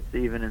muskets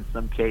even in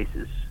some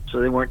cases. So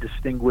they weren't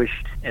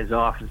distinguished as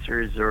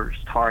officers or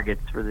as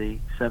targets for the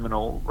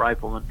Seminole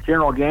riflemen.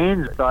 General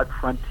Gaines thought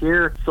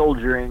frontier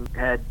soldiering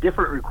had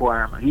different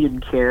requirements. He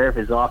didn't care if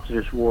his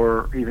officers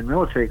wore even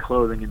military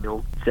clothing,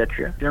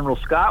 etc. General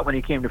Scott, when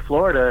he came to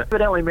Florida,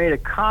 evidently made a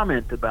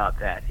comment about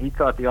that. He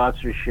thought the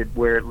officers should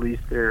wear at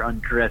least their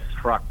undressed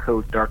frock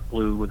coat, dark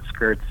blue with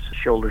skirts,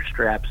 shoulder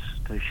straps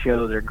to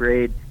show their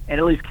grade, and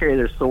at least carry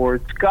their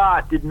swords.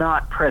 Scott did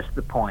not press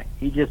the point.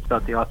 He just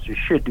thought the officers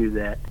should do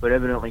that, but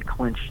evidently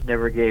Clinch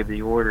never gave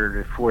the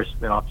order to force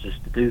the officers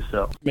to do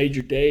so.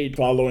 Major Dade,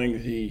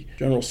 following the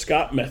General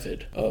Scott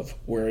method of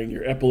wearing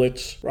your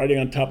epaulets, riding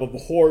on top of a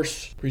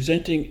horse,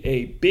 presenting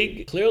a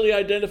big, clearly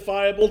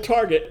identifiable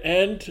target,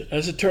 and,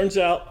 as it turns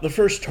out, the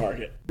first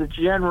target. The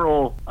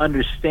general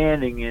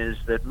understanding is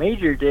that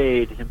Major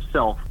Dade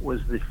himself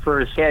was the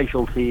first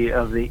casualty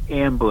of the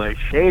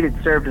ambush. Dade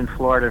had served in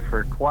Florida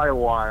for quite a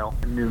while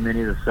and knew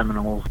many of the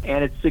Seminoles,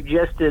 and it's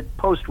suggested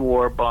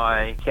post-war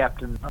by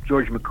Captain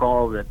George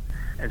McCall that,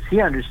 as he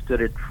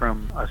understood it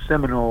from a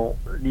Seminole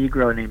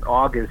Negro named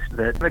August,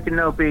 that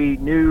Micanopy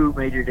knew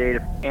Major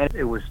Dade, and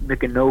it was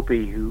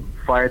Micanopy who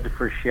fired the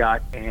first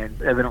shot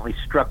and evidently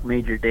struck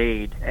Major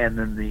Dade, and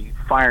then the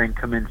firing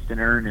commenced in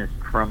earnest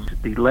from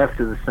the left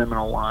of the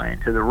Seminole line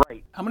to the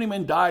right. How many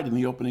men died in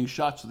the opening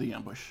shots of the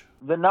ambush?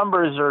 The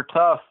numbers are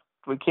tough.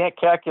 We can't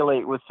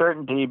calculate with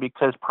certainty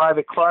because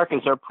Private Clark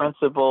is our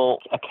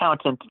principal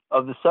accountant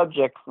of the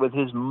subject with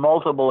his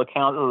multiple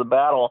accounts of the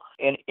battle.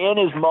 And in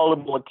his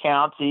multiple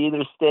accounts, he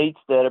either states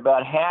that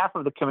about half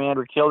of the command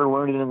were killed or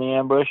wounded in the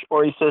ambush,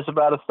 or he says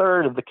about a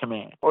third of the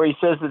command, or he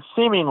says that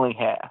seemingly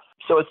half.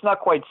 So it's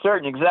not quite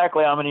certain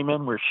exactly how many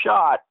men were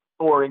shot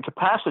or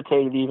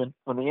incapacitated even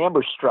when the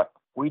ambush struck.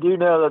 We do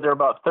know that there are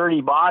about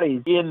 30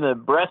 bodies in the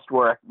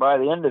breastwork by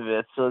the end of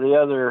it, so the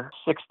other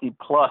 60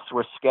 plus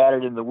were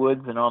scattered in the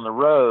woods and on the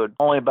road.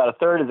 Only about a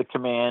third of the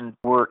command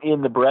were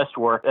in the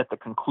breastwork at the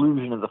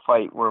conclusion of the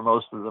fight, where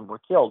most of them were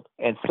killed,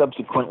 and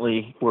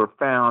subsequently were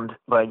found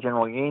by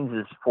General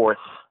Gaines's force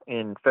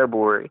in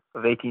February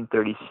of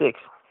 1836.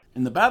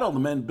 In the battle, the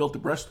men built a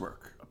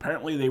breastwork.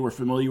 Apparently, they were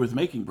familiar with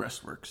making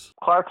breastworks.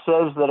 Clark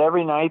says that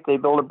every night they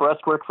built a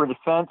breastwork for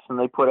defense and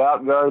they put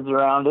out guards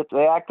around it.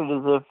 They acted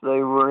as if they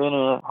were in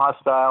a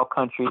hostile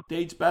country.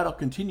 Dade's battle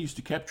continues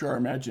to capture our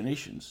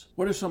imaginations.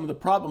 What are some of the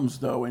problems,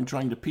 though, in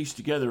trying to piece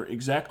together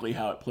exactly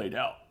how it played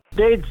out?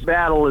 Dade's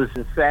battle is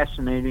a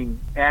fascinating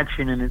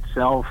action in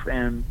itself,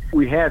 and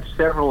we have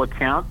several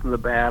accounts of the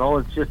battle.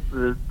 It's just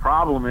the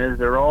problem is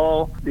they're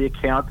all the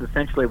accounts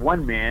essentially of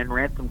one man,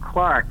 Ransom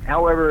Clark.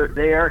 However,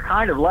 they are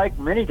kind of like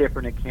many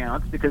different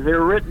accounts because they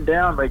were written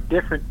down by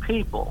different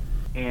people.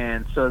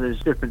 And so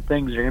there's different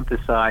things that are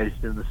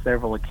emphasized in the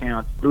several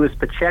accounts. Louis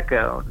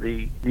Pacheco,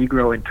 the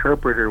Negro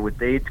interpreter with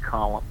Dade's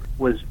column,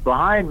 was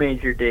behind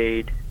Major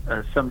Dade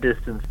some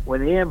distance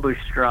when the ambush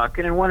struck,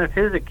 and in one of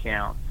his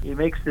accounts, he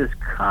makes this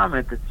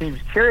comment that seems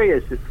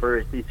curious at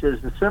first. He says,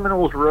 "The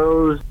Seminoles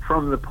rose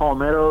from the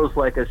palmettos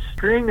like a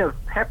string of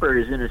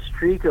peppers in a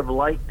streak of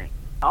lightning."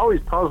 I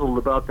always puzzled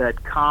about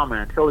that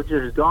comment until it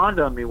just dawned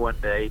on me one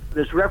day.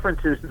 There's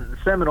references to the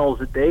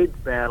Seminoles at Dade's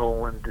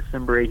battle in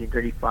December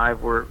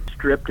 1835 were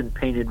stripped and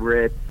painted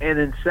red. And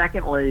then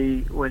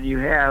secondly, when you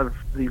have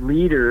the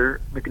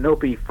leader,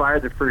 McNopie, fire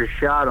the first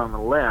shot on the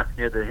left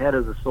near the head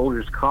of the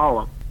soldiers'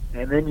 column,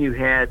 and then you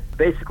had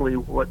basically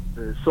what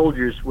the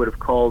soldiers would have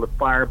called a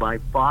fire by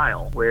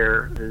file,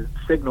 where the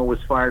signal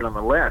was fired on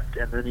the left,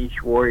 and then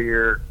each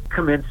warrior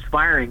commenced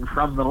firing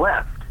from the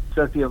left.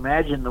 So if you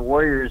imagine the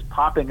warriors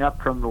popping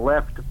up from the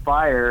left to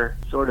fire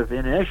sort of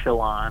in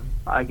echelon,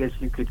 I guess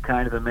you could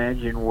kind of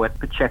imagine what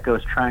Pacheco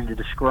is trying to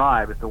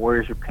describe. If the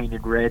warriors are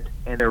painted red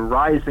and they're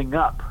rising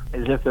up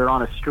as if they're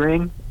on a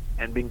string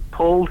and being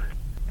pulled,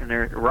 and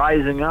they're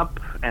rising up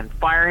and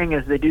firing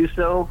as they do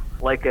so,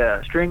 like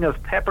a string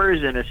of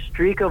peppers in a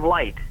streak of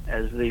light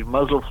as the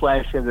muzzle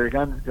flash of their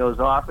guns goes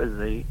off as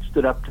they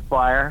stood up to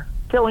fire,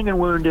 killing and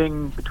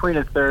wounding between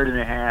a third and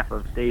a half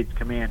of Dade's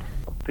command.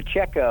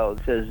 Pacheco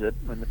says that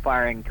when the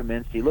firing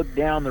commenced, he looked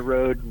down the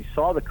road and he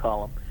saw the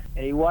column,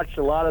 and he watched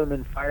a lot of the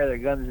men fire their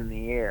guns in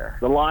the air.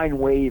 The line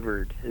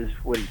wavered, is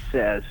what he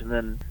says, and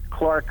then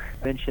Clark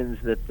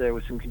mentions that there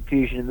was some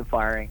confusion in the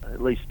firing.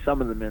 At least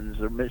some of the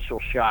men's initial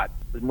shot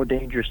was more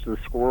dangerous to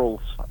the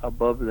squirrels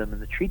above them in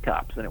the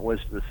treetops than it was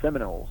to the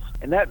Seminoles.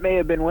 And that may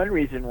have been one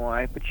reason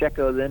why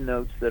Pacheco then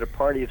notes that a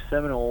party of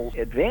Seminoles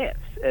advanced,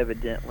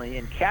 evidently,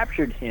 and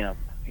captured him,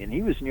 and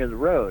he was near the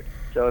road.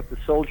 So if the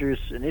soldiers'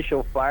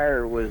 initial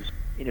fire was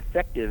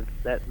ineffective,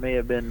 that may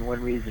have been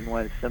one reason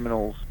why the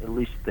Seminoles, at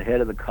least at the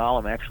head of the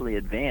column, actually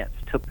advanced,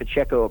 took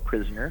Pacheco a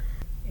prisoner,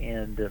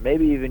 and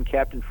maybe even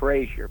Captain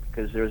Frazier,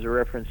 because there's a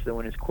reference that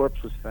when his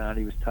corpse was found,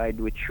 he was tied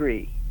to a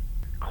tree.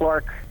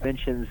 Clark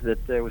mentions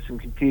that there was some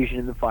confusion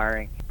in the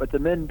firing, but the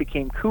men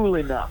became cool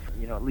enough,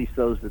 at least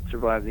those that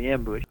survived the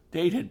ambush.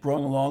 Dade had brought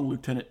along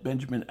Lieutenant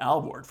Benjamin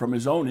Alvord from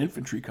his own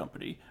infantry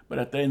company, but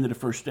at the end of the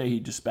first day, he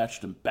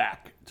dispatched him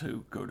back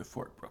to go to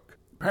Fort Brooke.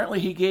 Apparently,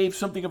 he gave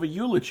something of a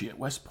eulogy at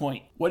West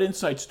Point. What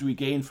insights do we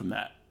gain from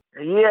that?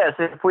 Yes,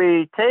 if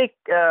we take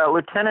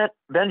Lieutenant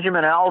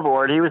Benjamin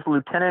Alvord, he was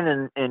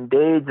lieutenant in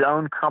Dade's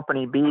own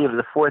Company B of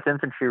the 4th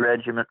Infantry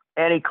Regiment,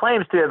 and he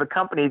claims to have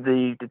accompanied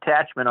the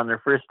detachment on their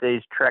first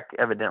day's trek,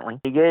 evidently.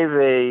 He gave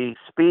a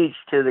speech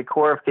to the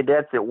Corps of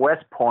Cadets at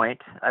West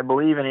Point, I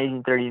believe in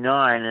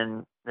 1839,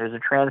 and there's a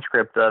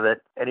transcript of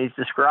it, and he's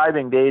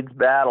describing Dade's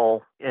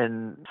battle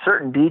in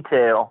certain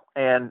detail.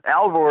 And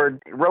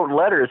Alvord wrote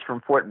letters from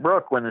Fort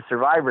Brooke when the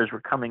survivors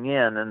were coming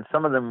in, and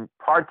some of them,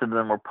 parts of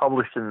them, were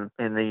published in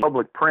the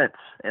public prints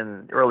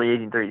in early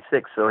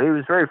 1836. So he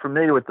was very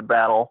familiar with the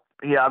battle.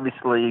 He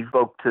obviously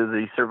spoke to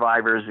the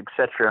survivors,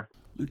 etc.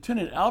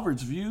 Lieutenant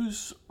Alvord's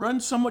views run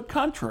somewhat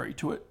contrary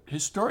to what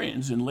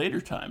historians in later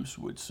times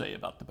would say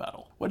about the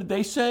battle. What did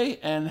they say,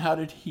 and how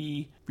did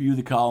he view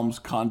the column's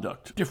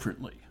conduct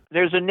differently?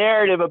 There's a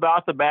narrative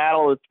about the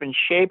battle that's been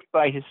shaped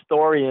by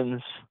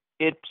historians.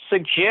 It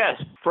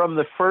suggests from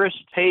the first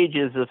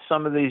pages of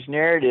some of these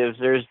narratives,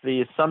 there's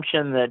the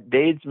assumption that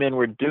Dade's men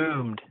were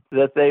doomed,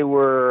 that they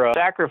were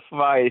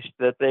sacrificed,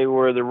 that they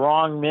were the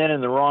wrong men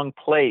in the wrong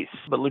place.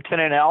 But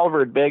Lieutenant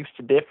Alvord begs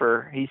to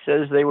differ. He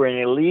says they were an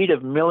elite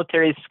of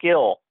military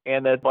skill,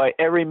 and that by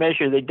every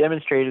measure they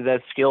demonstrated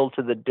that skill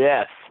to the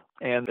death.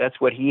 And that's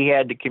what he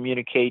had to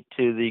communicate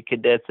to the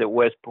cadets at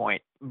West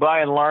Point.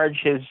 By and large,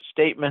 his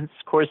statements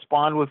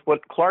correspond with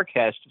what Clark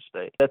has to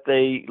say, that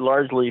they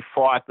largely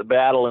fought the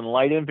battle in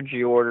light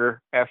infantry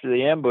order after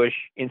the ambush.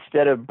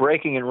 Instead of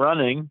breaking and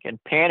running and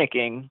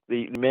panicking,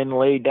 the men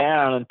lay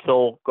down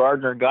until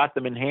Gardner got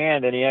them in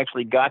hand, and he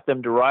actually got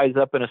them to rise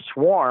up in a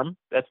swarm.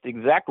 That's the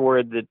exact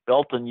word that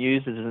Belton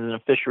uses in an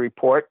official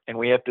report, and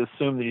we have to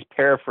assume that he's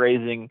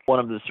paraphrasing one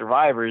of the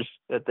survivors,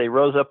 that they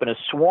rose up in a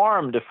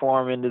swarm to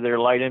form into their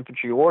light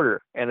infantry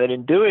order, and that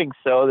in doing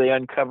so, they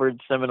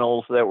uncovered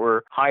Seminoles that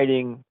were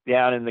hiding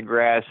down in the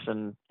grass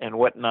and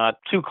whatnot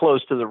too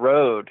close to the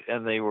road,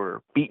 and they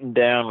were beaten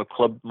down with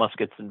club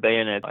muskets and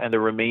bayonets, and the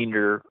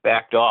remainder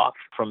backed off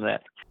from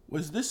that.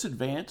 Was this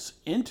advance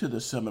into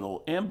the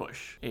Seminole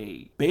ambush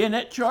a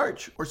bayonet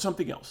charge or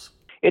something else?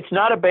 It's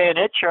not a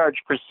bayonet charge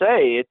per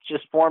se. It's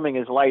just forming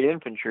as light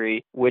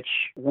infantry, which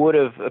would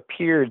have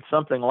appeared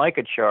something like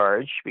a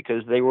charge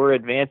because they were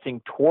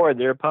advancing toward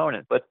their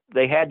opponent. But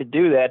they had to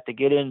do that to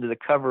get into the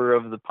cover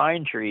of the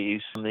pine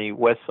trees on the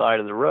west side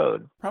of the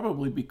road.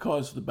 Probably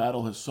because the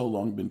battle has so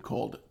long been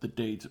called the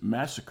Dades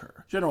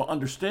Massacre. General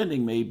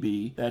understanding may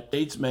be that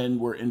Dades men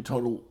were in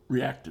total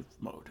reactive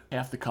mode.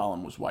 Half the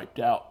column was wiped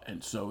out,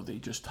 and so they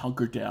just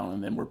hunkered down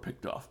and then were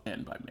picked off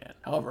man by man.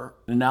 However,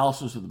 an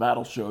analysis of the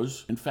battle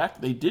shows, in fact,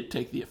 they did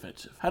take the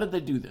offensive. How did they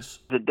do this?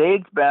 The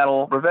Dades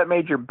battle, Brevet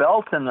Major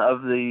Belton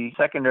of the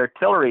 2nd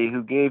Artillery,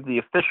 who gave the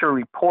official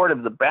report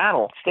of the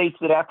battle, states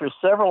that after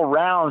several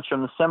rounds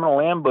from the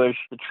Seminole ambush,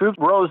 the troops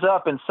rose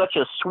up in such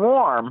a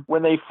swarm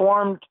when they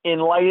formed in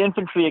light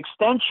infantry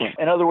extension.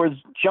 In other words,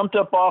 jumped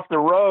up off the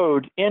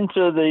road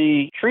into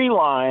the tree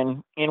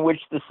line in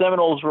which the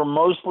Seminoles were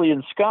mostly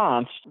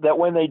ensconced, that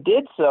when they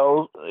did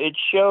so, it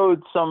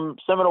showed some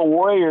Seminole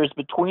warriors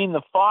between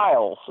the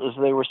files as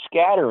they were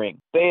scattering.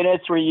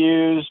 Bayonets were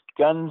used,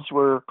 guns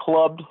were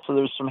clubbed, so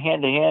there was some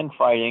hand-to-hand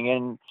fighting,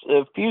 and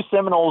a few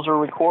Seminoles are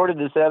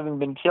recorded as having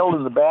been killed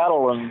in the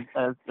battle,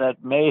 and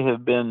that may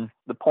have been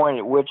the point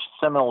at which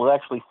Seminoles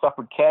actually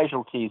suffered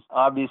casualties.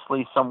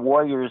 Obviously, some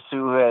warriors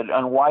who had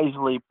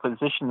unwisely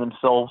positioned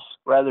themselves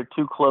rather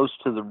too close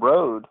to the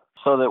road,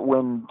 so that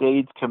when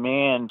Dade's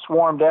command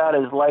swarmed out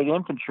as light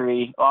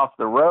infantry off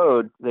the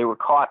road, they were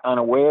caught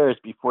unawares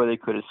before they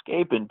could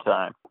escape in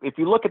time. If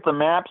you look at the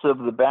maps of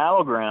the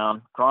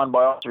battleground drawn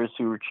by officers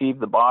who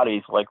retrieved the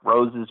bodies, like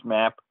Rose's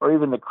map, or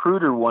even the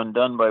cruder one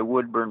done by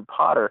Woodburn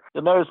Potter,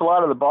 you'll notice a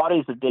lot of the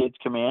bodies of Dade's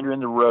command are in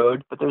the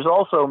road, but there's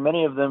also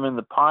many of them in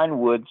the pine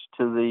woods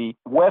to the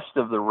west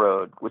of the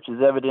road, which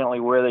is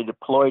evidently where they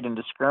deployed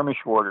into skirmish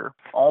order.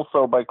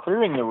 Also, by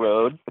clearing the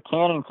road, the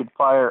cannon could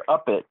fire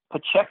up it.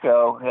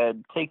 Pacheco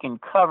had taken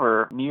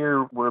cover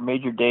near where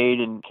Major Dade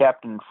and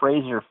Captain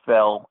Fraser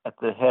fell at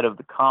the head of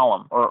the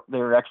column, or they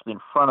were actually in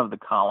front of the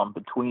column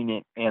between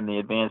it and the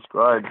advanced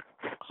guard.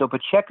 So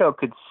Pacheco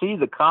could see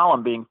the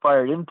column being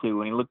fired into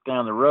when he looked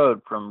down the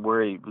road from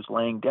where he was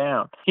laying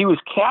down. He was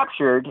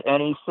captured,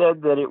 and he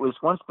said that it was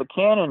once the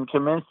cannon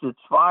commenced its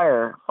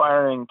fire,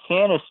 firing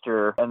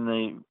canister, and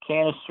the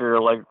canister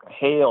like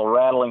hail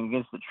rattling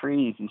against the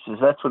trees. He says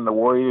that's when the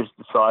warriors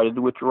decided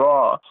to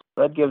withdraw.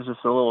 That gives us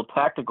a little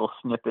tactical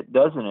snippet,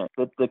 doesn't it?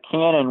 That the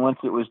cannon, once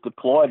it was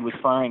deployed, was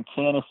firing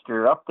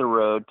canister up the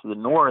road to the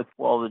north,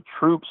 while the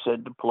troops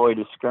had deployed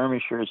as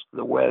skirmishers to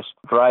the west,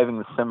 driving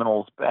the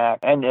Seminoles back,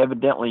 and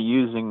evidently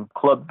using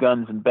club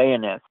guns and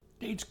bayonets.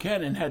 Dade's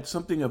cannon had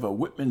something of a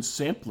Whitman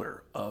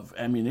sampler of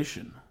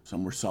ammunition.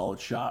 Some were solid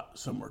shot,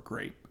 some were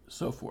grape,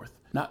 so forth.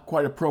 Not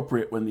quite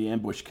appropriate when the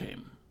ambush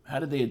came. How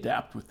did they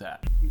adapt with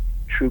that?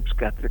 Troops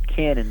got their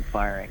cannon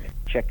firing.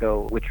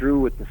 Pacheco withdrew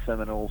with the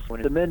Seminoles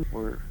when the men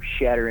were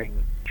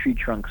shattering tree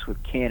trunks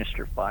with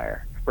canister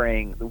fire,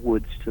 spraying the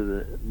woods to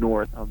the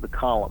north of the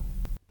column.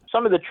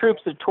 Some of the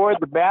troops that toured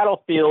the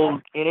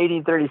battlefield in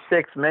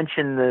 1836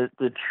 mentioned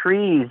the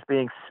trees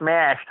being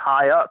smashed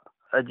high up.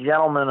 A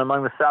gentleman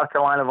among the South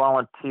Carolina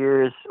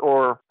Volunteers,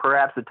 or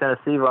perhaps a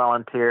Tennessee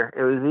volunteer,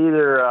 it was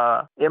either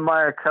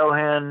Imire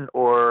Cohen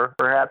or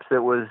perhaps it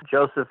was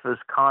Josephus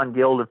Con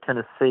Guild of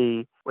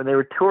Tennessee. When they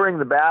were touring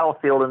the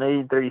battlefield in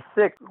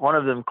 1836, one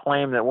of them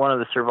claimed that one of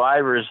the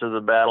survivors of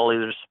the battle,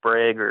 either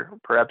Sprague or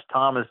perhaps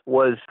Thomas,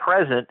 was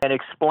present and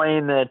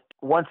explained that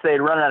once they had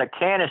run out of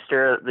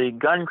canister, the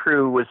gun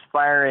crew was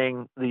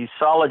firing the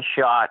solid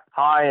shot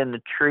high in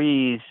the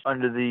trees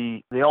under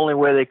the only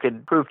way they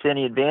could prove to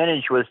any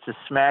advantage was to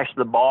smash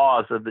the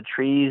boughs of the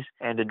trees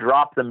and to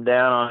drop them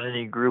down on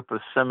any group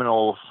of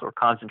Seminoles or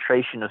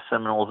concentration of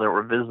Seminoles that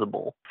were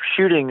visible.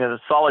 Shooting a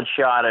solid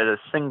shot at a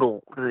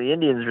single, the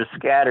Indians were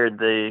scattered,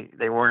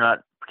 they were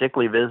not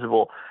particularly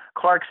visible.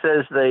 Clark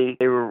says they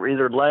were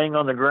either laying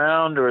on the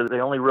ground or they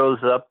only rose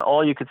up.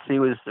 All you could see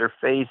was their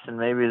face and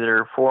maybe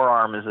their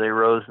forearm as they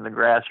rose in the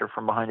grass or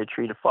from behind a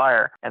tree to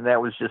fire. And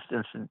that was just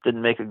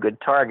didn't make a good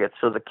target.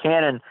 So the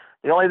cannon,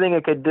 the only thing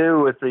it could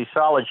do with the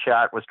solid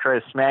shot was try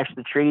to smash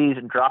the trees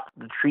and drop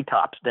the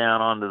treetops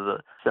down onto the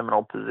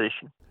Seminole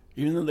position.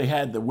 Even though they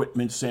had the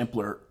Whitman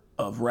sampler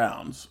of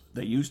rounds,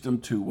 they used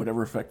them to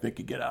whatever effect they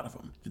could get out of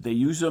them. Did they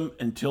use them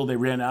until they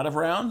ran out of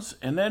rounds?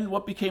 And then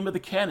what became of the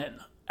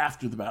cannon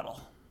after the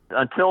battle?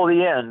 Until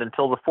the end,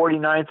 until the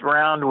 49th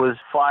round was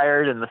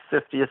fired and the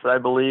 50th, I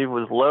believe,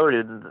 was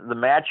loaded, the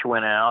match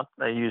went out.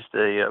 They used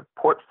a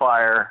port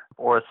fire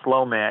or a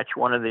slow match,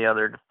 one or the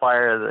other, to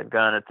fire the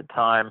gun at the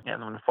time.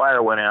 And when the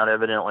fire went out,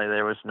 evidently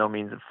there was no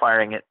means of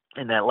firing it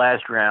in that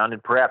last round,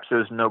 and perhaps there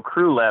was no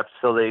crew left,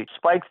 so they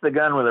spiked the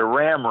gun with a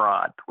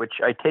ramrod, which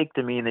I take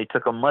to mean they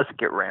took a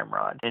musket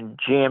ramrod and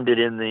jammed it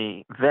in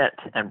the vent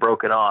and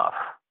broke it off.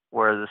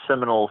 where the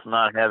Seminoles,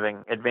 not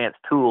having advanced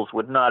tools,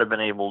 would not have been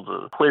able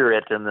to clear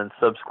it and then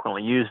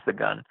subsequently use the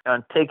gun.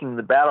 On taking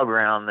the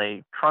battleground,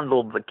 they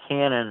trundled the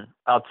cannon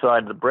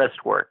outside the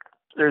breastwork.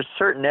 There's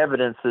certain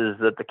evidences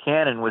that the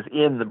cannon was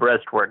in the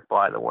breastwork,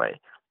 by the way.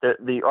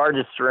 The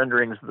artist's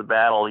renderings of the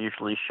battle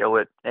usually show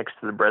it next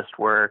to the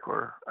breastwork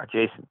or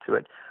adjacent to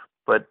it,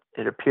 but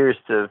it appears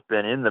to have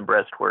been in the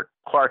breastwork.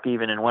 Clark,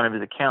 even in one of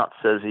his accounts,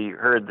 says he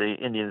heard the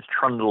Indians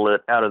trundle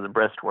it out of the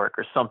breastwork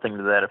or something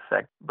to that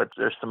effect, but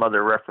there's some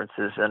other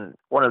references, and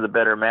one of the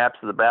better maps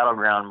of the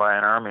battleground by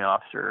an Army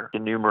officer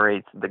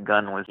enumerates the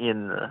gun was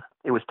in the...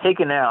 It was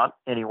taken out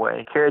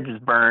anyway. The carriage was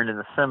burned, and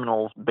the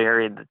Seminoles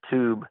buried the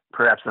tube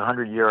perhaps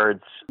 100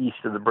 yards east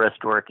of the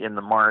breastwork in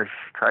the marsh,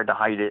 tried to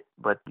hide it,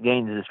 but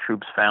Gaines's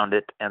troops found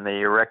it, and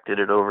they erected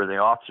it over the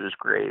officers'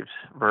 graves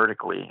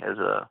vertically as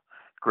a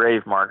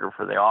grave marker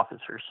for the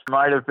officers. It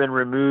might have been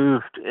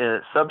removed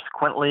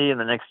subsequently in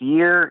the next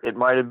year. It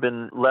might have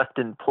been left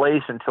in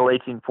place until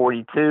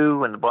 1842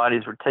 when the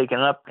bodies were taken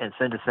up and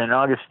sent to St.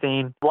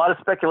 Augustine. A lot of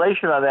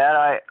speculation about that.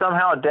 I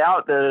somehow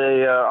doubt that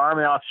a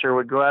Army officer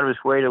would go out of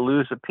his way to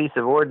lose a piece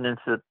of ordnance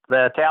at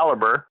that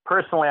caliber.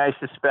 Personally, I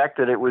suspect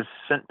that it was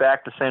sent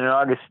back to St.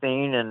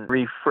 Augustine and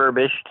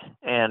refurbished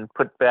and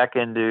put back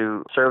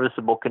into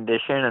serviceable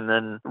condition and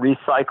then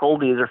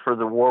recycled either for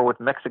the war with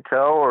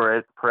Mexico or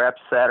it perhaps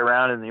sat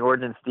around in the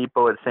Ordnance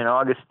Depot at St.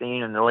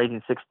 Augustine until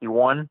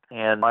 1861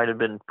 and might have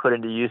been put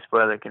into use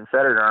by the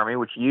Confederate Army,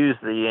 which used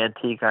the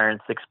antique iron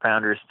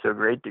 6-pounders to a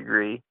great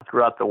degree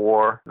throughout the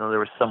war, though they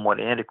were somewhat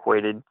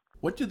antiquated.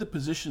 What do the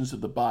positions of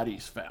the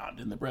bodies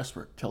found in the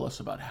breastwork tell us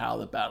about how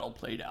the battle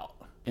played out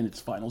in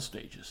its final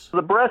stages?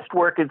 The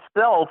breastwork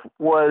itself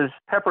was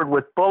peppered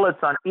with bullets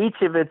on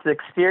each of its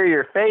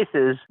exterior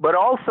faces, but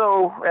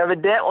also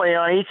evidently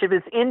on each of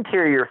its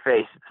interior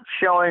faces,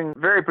 showing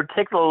very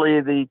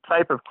particularly the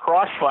type of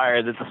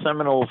crossfire that the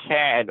Seminoles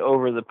had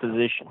over the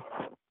position.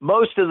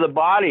 Most of the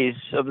bodies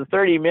of the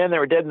 30 men that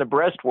were dead in the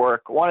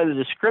breastwork, one of the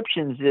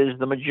descriptions is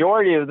the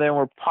majority of them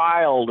were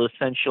piled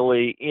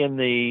essentially in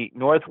the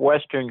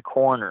northwestern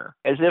corner,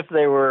 as if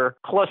they were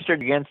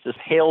clustered against a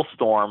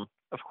hailstorm.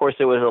 Of course,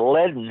 it was a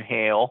leaden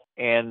hail,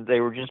 and they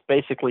were just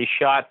basically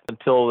shot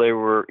until they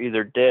were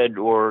either dead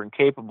or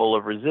incapable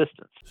of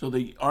resistance. So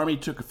the Army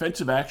took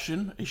offensive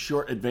action, a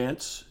short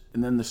advance,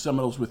 and then the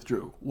Seminoles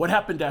withdrew. What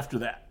happened after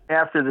that?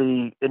 After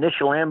the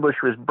initial ambush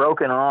was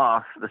broken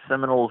off, the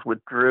Seminoles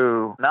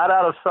withdrew, not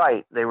out of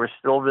sight. They were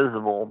still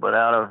visible, but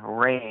out of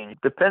range.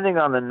 Depending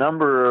on the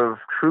number of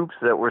troops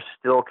that were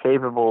still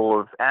capable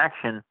of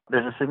action,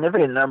 there's a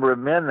significant number of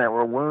men that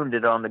were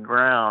wounded on the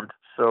ground.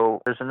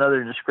 So there's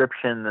another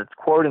description that's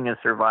quoting a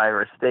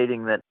survivor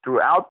stating that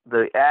throughout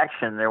the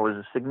action there was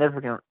a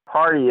significant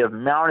party of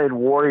mounted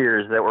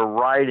warriors that were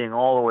riding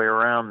all the way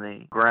around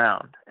the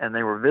ground, and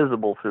they were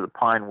visible through the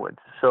pine woods.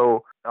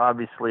 So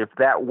obviously, if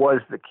that was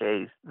the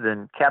case,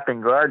 then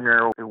Captain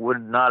Gardner, it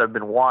would not have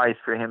been wise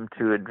for him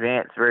to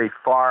advance very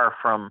far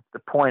from the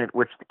point at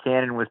which the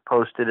cannon was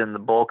posted and the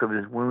bulk of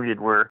his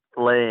wounded were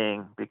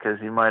laying, because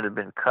he might have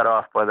been cut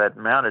off by that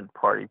mounted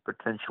party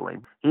potentially.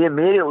 He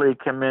immediately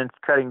commenced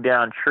cutting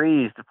down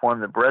trees to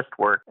form the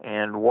breastwork,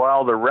 and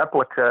while the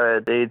replica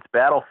at Dade's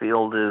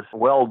battlefield is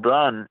well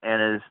done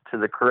and is to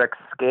the correct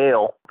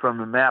scale from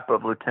the map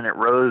of Lieutenant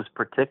Rose,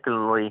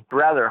 particularly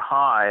rather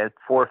high at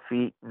 4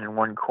 feet in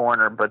one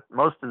corner, but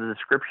most of the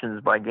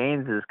descriptions by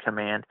Gaines's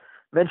command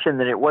mentioned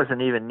that it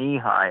wasn't even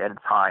knee-high at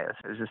its highest.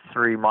 It was just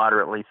 3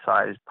 moderately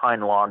sized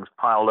pine logs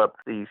piled up.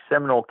 The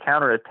Seminole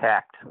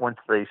counterattacked once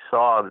they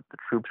saw that the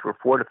troops were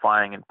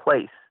fortifying in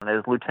place. And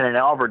as Lieutenant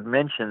Alvord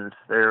mentions,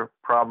 there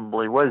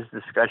probably was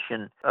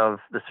discussion of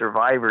the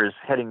survivors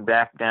heading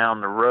back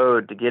down the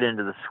road to get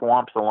into the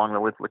swamps along the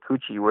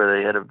Withlacoochee, where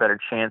they had a better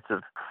chance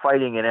of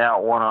fighting it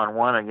out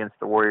one-on-one against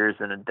the warriors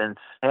in a dense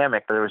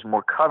hammock. There was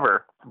more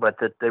cover, but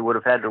that they would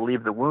have had to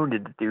leave the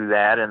wounded to do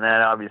that, and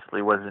that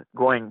obviously wasn't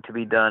going to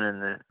be done in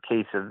the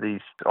case of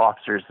these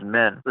officers and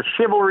men. The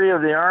chivalry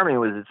of the Army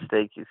was at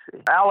stake, you see.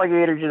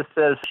 Alligator just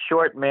says,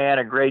 short man,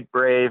 a great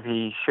brave,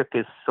 he shook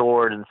his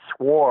sword and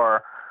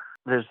swore.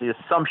 There's the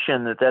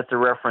assumption that that's a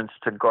reference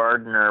to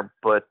Gardner,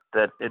 but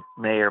that it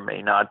may or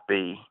may not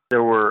be.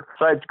 There were,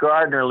 besides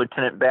Gardner,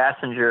 Lieutenant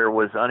Bassinger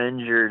was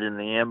uninjured in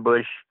the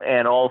ambush,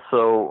 and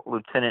also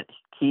Lieutenant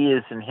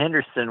Keyes and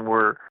Henderson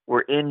were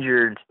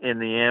injured in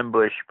the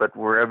ambush, but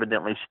were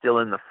evidently still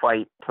in the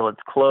fight till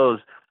its close.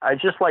 I'd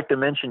just like to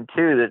mention,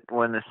 too, that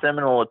when the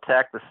Seminole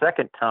attacked the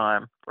second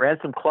time,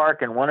 Ransom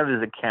Clark, in one of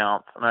his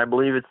accounts, and I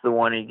believe it's the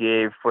one he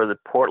gave for the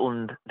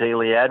Portland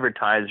Daily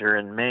Advertiser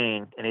in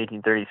Maine in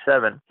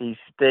 1837, he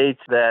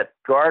states that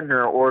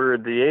Gardner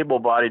ordered the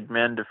able-bodied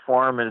men to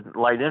form a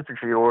light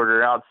infantry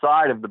order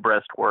outside of the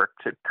breastwork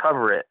to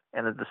cover it,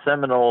 and that the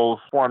Seminoles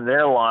formed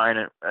their line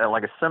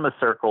like a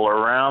semicircle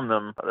around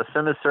them, a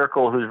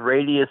semicircle whose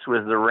radius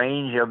was the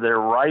range of their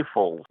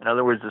rifles. In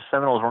other words, the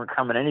Seminoles weren't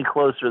coming any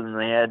closer than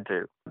they had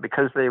to.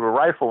 Because they were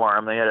rifle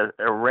armed, they had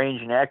a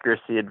range and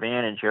accuracy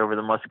advantage over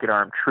the musket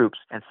armed troops.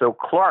 And so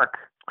Clark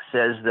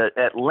says that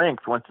at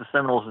length, once the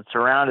Seminoles had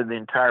surrounded the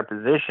entire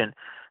position,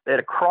 They had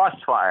a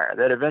crossfire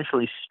that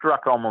eventually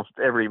struck almost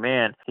every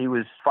man. He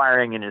was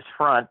firing in his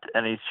front,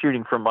 and he's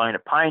shooting from behind a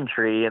pine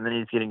tree, and then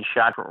he's getting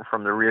shot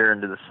from the rear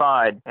into the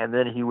side, and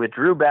then he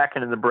withdrew back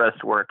into the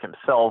breastwork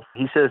himself.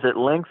 He says at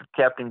length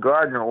Captain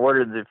Gardner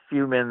ordered the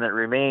few men that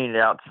remained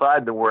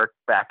outside the work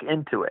back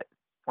into it.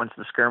 Once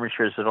the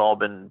skirmishers had all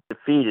been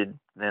defeated,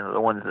 and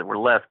the ones that were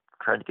left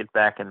tried to get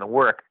back in the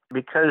work.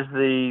 Because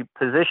the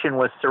position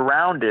was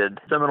surrounded,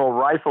 Seminole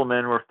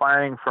riflemen were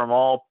firing from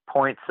all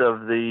points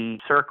of the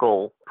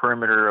circle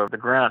perimeter of the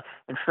ground.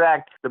 In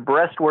fact, the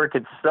breastwork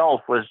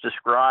itself was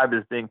described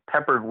as being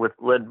peppered with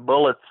lead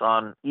bullets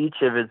on each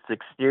of its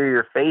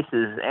exterior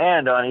faces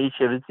and on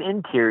each of its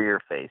interior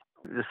faces.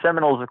 The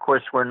Seminoles, of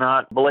course, were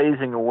not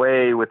blazing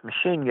away with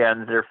machine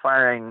guns. They're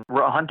firing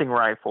hunting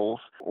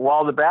rifles.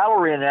 While the battle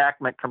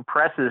reenactment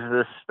compresses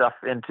this stuff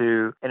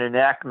into an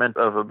enactment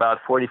of about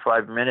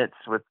 45 minutes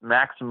with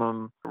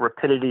maximum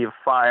rapidity of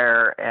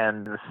fire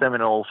and the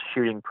Seminoles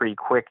shooting pretty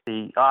quick,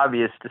 the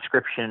obvious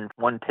description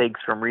one takes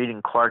from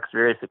reading Clark's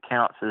various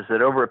accounts is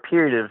that over a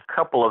period of a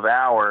couple of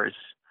hours,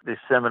 the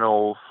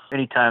Seminoles,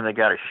 anytime they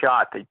got a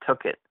shot, they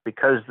took it.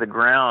 Because the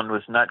ground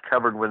was not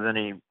covered with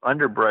any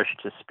underbrush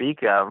to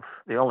speak of,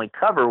 the only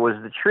cover was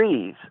the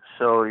trees.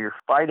 So you're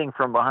fighting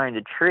from behind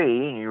a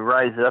tree, and you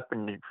rise up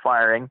and you're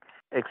firing,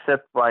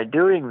 except by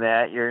doing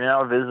that, you're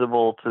now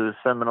visible to the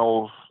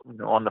Seminoles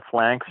on the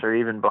flanks or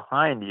even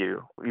behind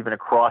you, even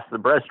across the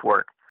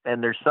breastwork.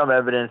 And there's some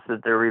evidence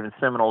that there were even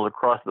Seminoles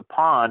across the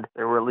pond.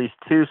 There were at least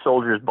 2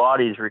 soldiers'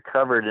 bodies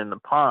recovered in the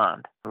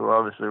pond who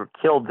obviously were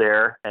killed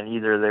there, and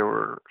either they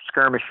were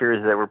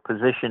skirmishers that were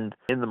positioned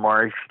in the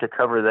marsh to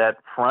cover that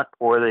front,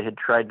 or they had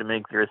tried to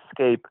make their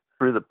escape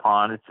through the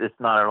pond. It's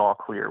not at all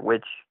clear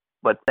which,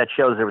 but that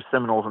shows there were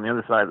Seminoles on the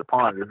other side of the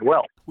pond as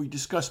well. We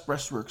discussed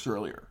breastworks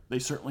earlier. They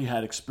certainly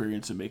had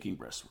experience in making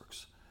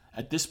breastworks.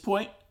 At this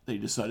point, they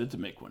decided to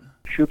make one.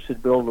 Troops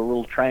had built a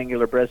little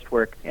triangular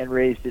breastwork and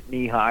raised it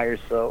knee-high or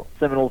so.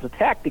 Seminoles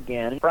attacked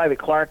again. Private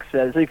Clark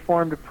says they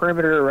formed a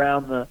perimeter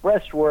around the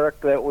breastwork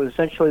that was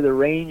essentially the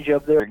range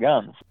of their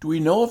guns. Do we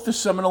know if the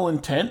Seminole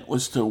intent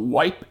was to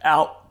wipe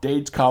out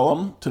Dade's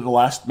column to the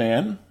last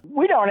man?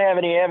 We don't have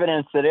any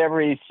evidence that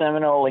every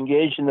Seminole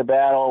engaged in the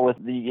battle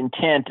with the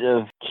intent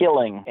of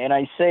killing. And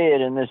I say it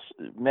in this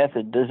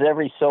method. Does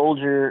every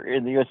soldier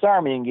in the U.S.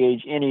 Army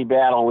engage any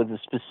battle with a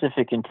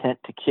specific intent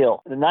to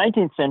kill? In the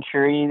 19th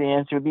century, the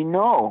answer would be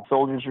no.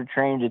 Soldiers were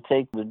trained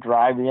to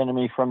drive the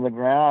enemy from the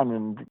ground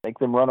and make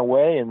them run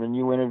away, and then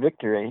you win a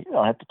victory. You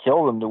don't have to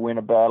kill them to win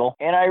a battle.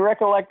 And I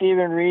recollect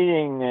even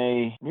reading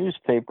a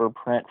newspaper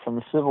print from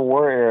the Civil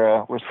War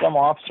era where some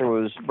officer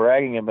was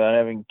bragging about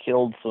having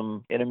killed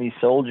some enemy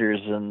soldiers,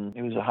 and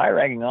he was a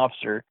high-ranking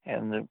officer,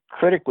 and the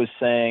critic was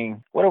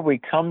saying, what have we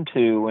come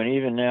to when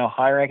even now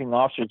high-ranking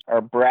officers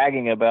are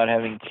bragging about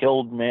having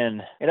killed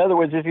men? In other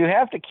words, if you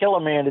have to kill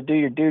a man to do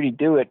your duty,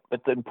 do it,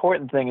 but the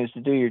important thing is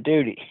to do your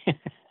duty.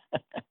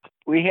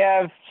 We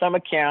have some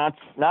accounts,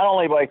 not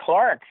only by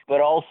Clark, but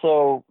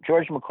also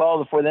George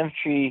McCall, the 4th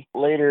Infantry,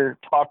 later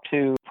talked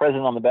to the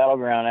president on the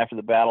battleground after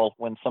the battle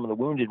when some of the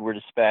wounded were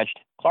dispatched.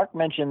 Clark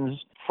mentions,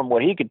 from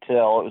what he could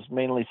tell, it was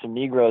mainly some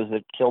Negroes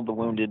that killed the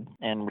wounded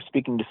and were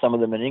speaking to some of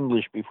them in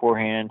English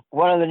beforehand.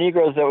 One of the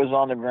Negroes that was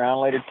on the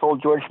ground later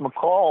told George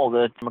McCall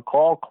that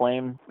McCall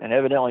claimed, and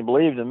evidently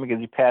believed him because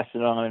he passed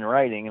it on in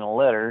writing in a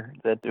letter,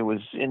 that it was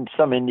in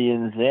some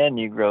Indians and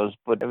Negroes,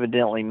 but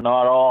evidently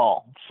not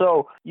all.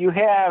 So you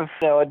have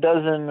a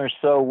dozen or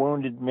so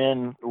wounded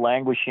men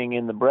languishing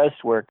in the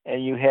breastwork,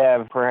 and you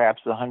have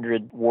perhaps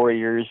 100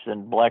 warriors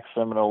and black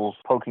Seminoles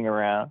poking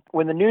around.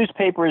 When the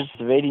newspapers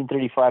of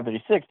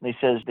 1835-36, they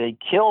says they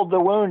killed the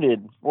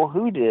wounded. Well,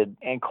 who did?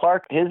 And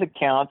Clark, his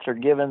accounts are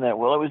given that,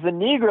 well, it was the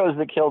Negroes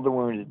that killed the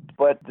wounded.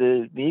 But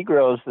the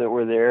Negroes that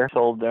were there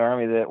told the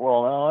Army that,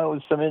 well, no, it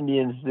was some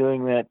Indians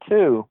doing that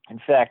too. In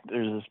fact,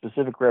 there's a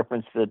specific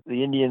reference that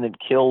the Indian that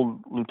killed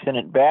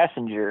Lieutenant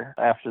Bassinger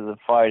after the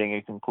fighting,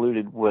 it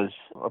concluded, was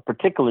a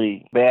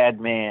particularly bad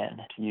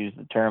man, to use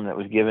the term that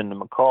was given to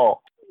McCall.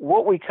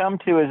 What we come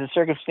to is a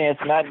circumstance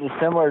not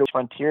dissimilar to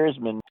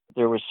frontiersmen.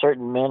 There were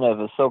certain men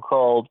of a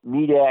so-called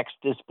meat-axe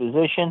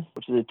disposition,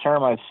 which is a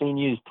term I've seen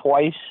used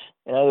twice.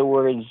 In other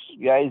words,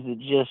 guys that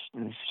just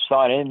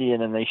saw an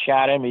Indian and they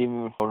shot him,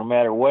 even no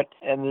matter what.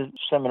 And the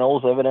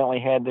Seminoles evidently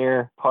had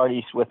their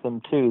parties with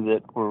them, too,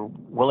 that were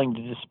willing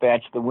to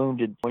dispatch the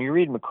wounded. When you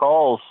read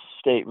McCall's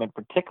statement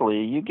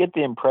particularly, you get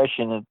the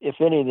impression that, if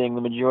anything,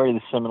 the majority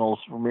of the Seminoles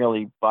were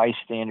merely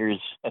bystanders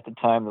at the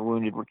time the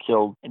wounded were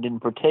killed and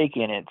didn't partake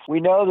in it. We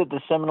know that the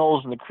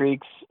Seminoles and the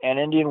Creeks and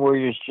Indian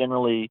warriors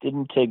generally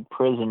didn't take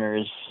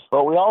prisoners,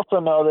 but we also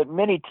know that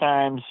many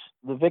times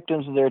the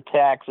victims of their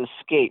attacks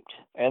escaped.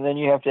 And then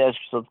you have to ask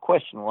yourself the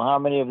question, well, how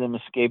many of them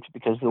escaped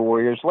because the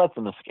warriors let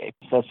them escape?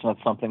 That's not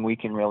something we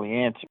can really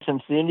answer.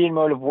 Since the Indian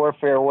mode of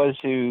warfare was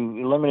to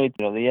eliminate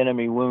the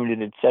enemy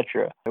wounded,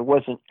 etc., it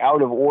wasn't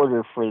out of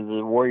order for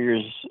the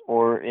warriors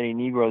or any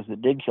Negroes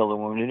that did kill the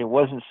wounded. It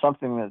wasn't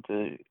something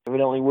that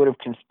evidently would have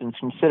been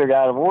considered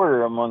out of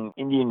order among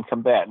Indian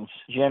combatants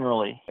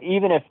generally,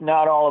 even if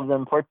not all of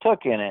them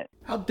partook in it.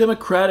 How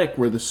democratic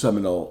were the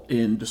Seminole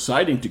in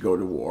deciding to go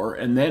to war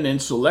and then in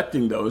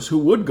selecting those who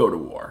would go to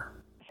war?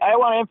 I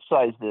want to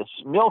emphasize this.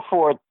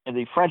 Milford,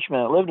 the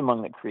Frenchman that lived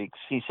among the Creeks,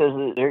 he says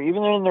that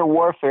even in their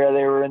warfare,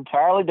 they were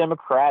entirely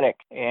democratic,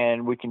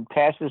 and we can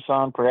pass this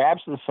on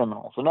perhaps to the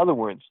Seminoles. In other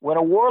words, when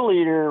a war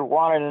leader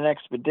wanted an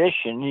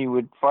expedition, he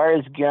would fire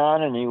his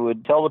gun and he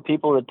would tell the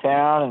people of the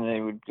town, and they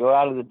would go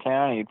out of the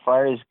town, and he'd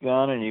fire his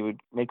gun and he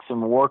would make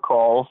some war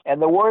calls. And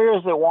the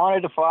warriors that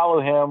wanted to follow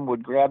him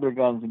would grab their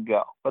guns and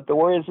go. But the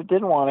warriors that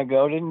didn't want to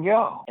go didn't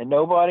go. And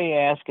nobody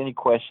asked any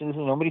questions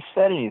and nobody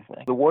said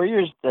anything. The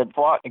warriors that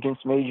fought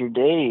against Major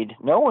Dade,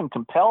 no one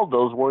compelled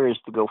those warriors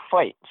to go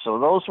fight. So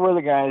those were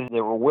the guys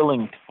that were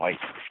willing to fight.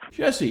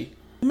 Jesse,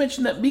 you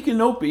mentioned that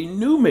Micanopy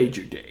knew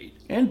Major Dade,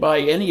 and by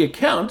any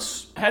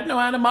accounts, had no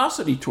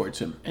animosity towards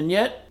him. And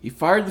yet, he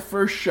fired the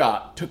first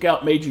shot, took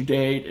out Major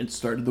Dade, and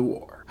started the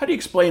war. How do you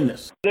explain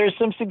this? There's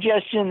some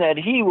suggestion that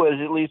he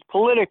was at least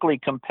politically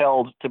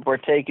compelled to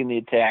partake in the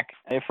attack,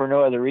 if for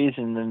no other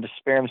reason than to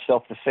spare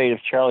himself the fate of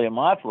Charlie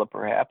Amathla,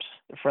 perhaps,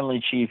 the friendly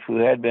chief who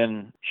had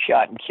been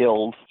shot and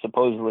killed,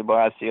 supposedly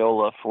by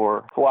Osceola,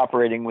 for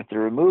cooperating with the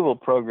removal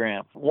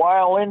program.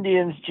 While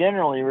Indians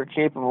generally were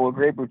capable of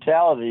great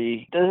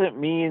brutality, doesn't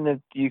mean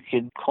that you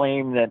could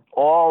claim that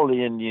all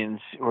the Indians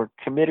were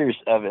committers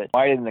of it.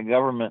 Why didn't the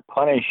government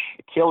punish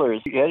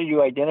killers? How did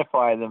you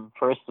identify them,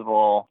 first of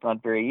all? It's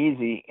not very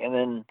easy. And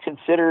then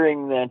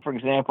considering that, for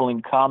example,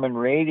 in common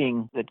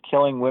raiding, that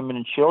killing women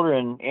and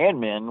children and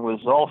men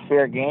was all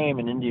fair game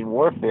in Indian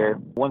warfare,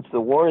 once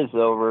the war is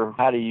over,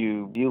 how do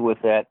you deal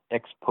with that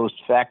ex post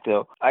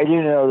facto? I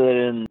do know that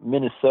in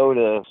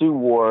Minnesota Sioux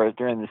War,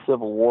 during the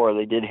Civil War,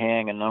 they did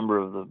hang a number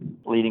of the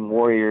leading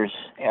warriors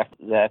after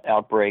that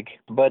outbreak.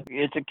 But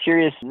it's a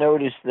curious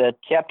notice that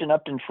Captain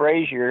Upton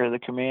Frazier, the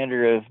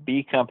commander of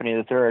B Company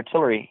of the 3rd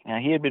Artillery, now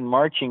he had been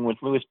marching with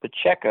Luis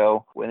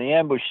Pacheco when the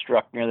ambush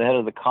struck near the head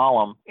of the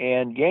column.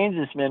 And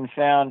Gaines's men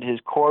found his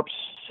corpse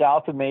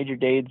south of Major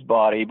Dade's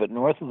body, but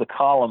north of the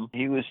column.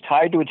 He was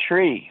tied to a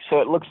tree, so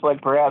it looks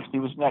like perhaps he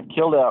was not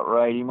killed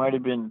outright. He might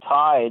have been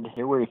tied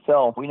here where he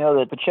fell. We know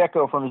that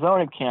Pacheco, from his own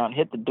account,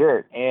 hit the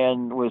dirt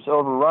and was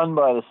overrun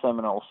by the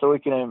Seminoles, so we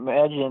can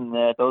imagine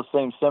that those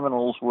same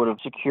Seminoles would have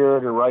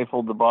secured or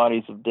rifled the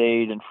bodies of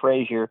Dade and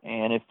Frazier,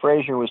 and if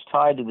Frazier was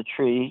tied to the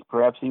tree,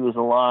 perhaps he was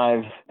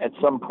alive at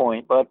some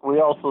point. But we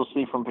also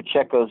see from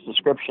Pacheco's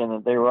description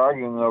that they were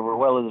arguing over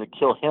whether to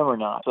kill him or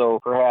not, so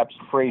perhaps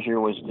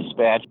Frazier was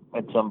dispatched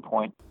at some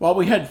point. While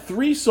we had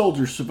 3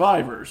 soldier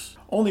survivors,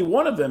 only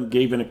one of them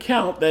gave an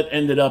account that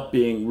ended up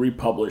being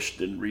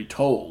republished and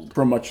retold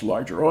for a much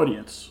larger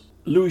audience.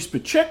 Luis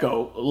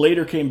Pacheco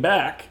later came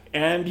back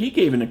and he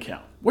gave an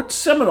account. What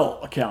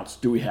Seminole accounts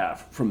do we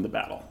have from the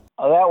battle?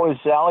 That was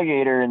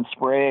Alligator and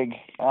Sprague.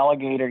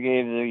 Alligator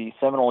gave the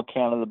Seminole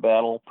account of the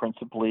battle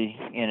principally,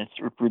 and it's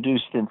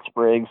reproduced in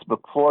Sprague's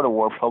book Florida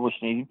War,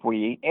 published in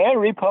 1848, and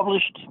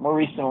republished more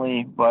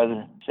recently by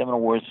the Seminole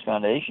Wars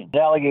Foundation.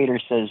 Alligator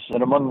says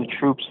that among the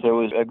troops there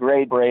was a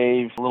great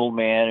brave little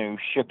man who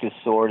shook his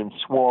sword and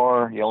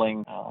swore,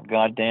 yelling,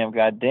 "God damn,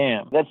 God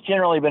damn." That's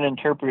generally been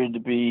interpreted to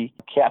be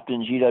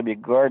Captain G.W.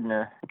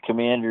 Gardner, the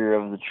commander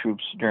of the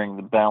troops during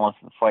the balance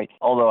of the fight.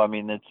 Although, I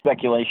mean, it's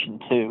speculation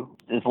too.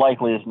 As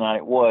likely as not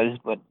it was,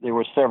 but there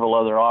were several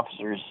other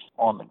officers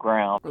on the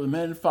ground. Were the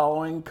men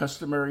following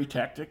customary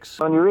tactics?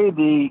 When you read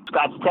the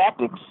Scott's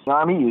tactics the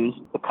Army used,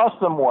 the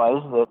custom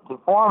was that to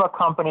form a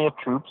company of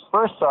troops,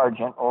 first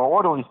sergeant or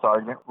orderly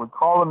sergeant would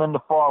call them in to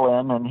fall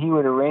in, and he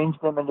would arrange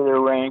them into their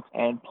ranks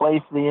and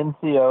place the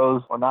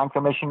NCOs or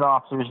non-commissioned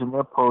officers in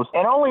their posts.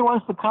 And only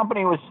once the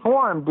company was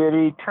formed did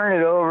he turn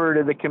it over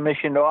to the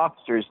commissioned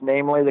officers,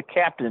 namely the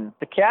captain.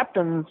 The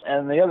captains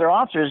and the other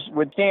officers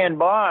would stand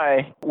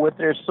by with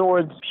their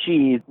swords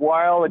sheathed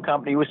while the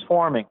company was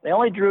forming. They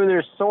only drew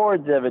their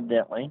swords,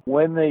 evidently,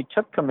 when they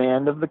took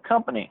command of the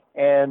company.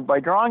 And by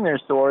drawing their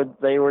swords,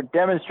 they were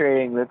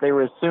demonstrating that they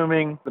were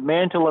assuming the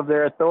mantle of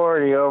their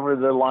authority over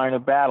the line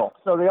of battle.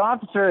 So the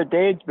officer at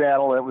Dade's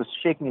battle that was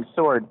shaking his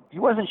sword, he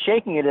wasn't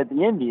shaking it at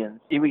the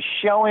Indians. He was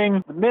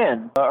showing the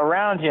men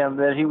around him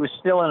that he was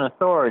still in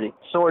authority,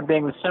 sword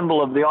being the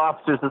symbol of the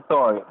officer's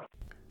authority.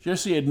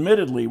 Jesse,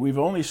 admittedly, we've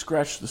only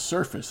scratched the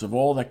surface of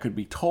all that could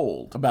be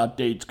told about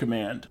Dade's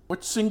command.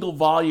 What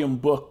single-volume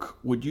book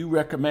would you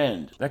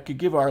recommend that could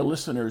give our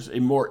listeners a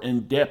more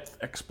in-depth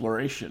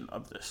exploration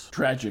of this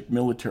tragic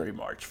military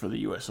march for the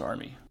U.S.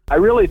 Army? I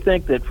really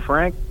think that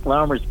Frank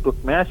Laumer's book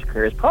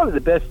Massacre is probably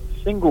the best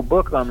single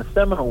book on the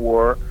Seminole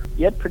War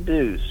yet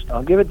produced.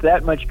 I'll give it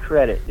that much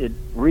credit. It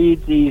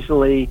reads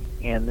easily,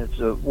 and it's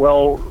a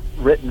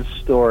well-written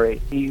story.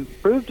 He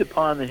proved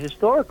upon the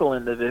historical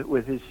end of it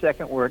with his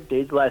second work,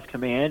 Dade's Last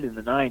Command, in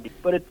the 90s.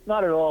 But it's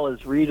not at all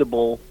as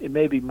readable. It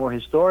may be more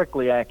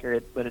historically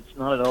accurate, but it's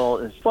not at all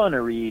as fun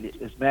a read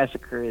as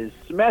Massacre is.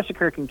 So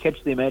Massacre can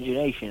catch the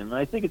imagination, and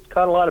I think it's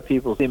caught a lot of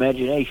people's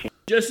imagination.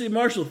 Jesse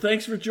Marshall,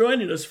 thanks for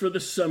joining us for the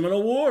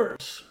Seminole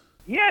Wars.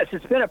 Yes,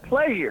 it's been a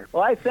pleasure.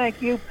 Well, I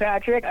thank you,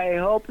 Patrick. I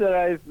hope that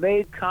I've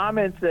made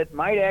comments that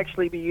might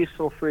actually be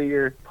useful for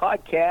your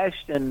podcast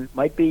and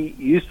might be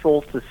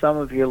useful to some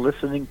of your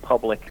listening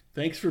public.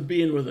 Thanks for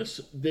being with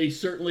us. They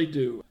certainly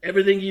do.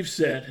 Everything you've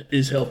said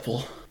is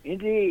helpful.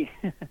 Indeed.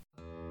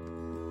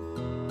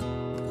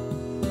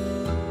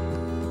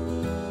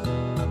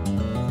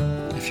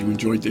 If you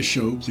enjoyed this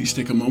show, please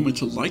take a moment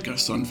to like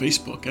us on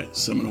Facebook at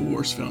Seminole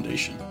Wars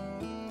Foundation.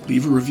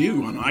 Leave a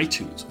review on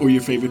iTunes or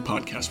your favorite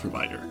podcast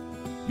provider.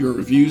 Your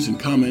reviews and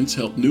comments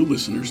help new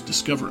listeners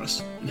discover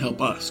us and help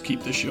us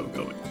keep the show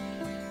going.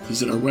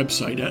 Visit our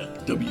website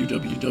at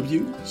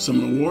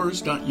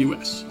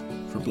www.seminolewars.us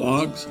for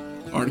blogs,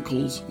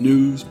 articles,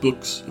 news,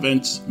 books,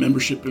 events,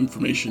 membership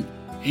information,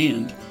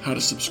 and how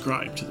to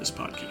subscribe to this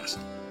podcast.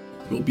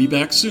 We'll be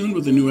back soon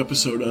with a new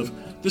episode of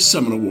the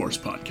Seminole Wars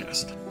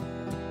Podcast.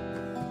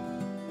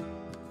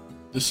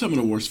 The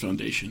Seminole Wars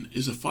Foundation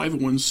is a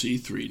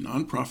 501c3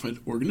 nonprofit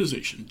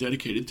organization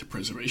dedicated to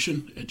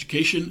preservation,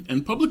 education,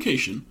 and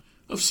publication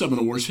of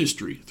Seminole Wars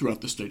history throughout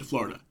the state of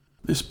Florida.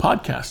 This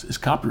podcast is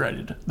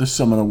copyrighted the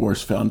Seminole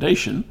Wars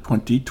Foundation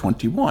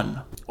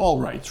 2021. All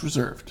rights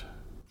reserved.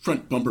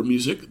 Front bumper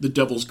music, The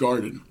Devil's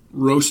Garden,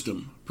 Roast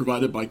 'em,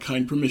 provided by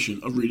kind permission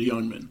of Reedy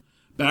Arnman.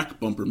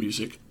 Back bumper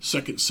music,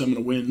 Second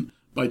Seminole Win,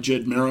 by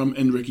Jed Merrim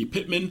and Ricky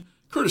Pittman,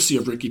 courtesy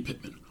of Ricky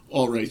Pittman.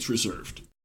 All rights reserved.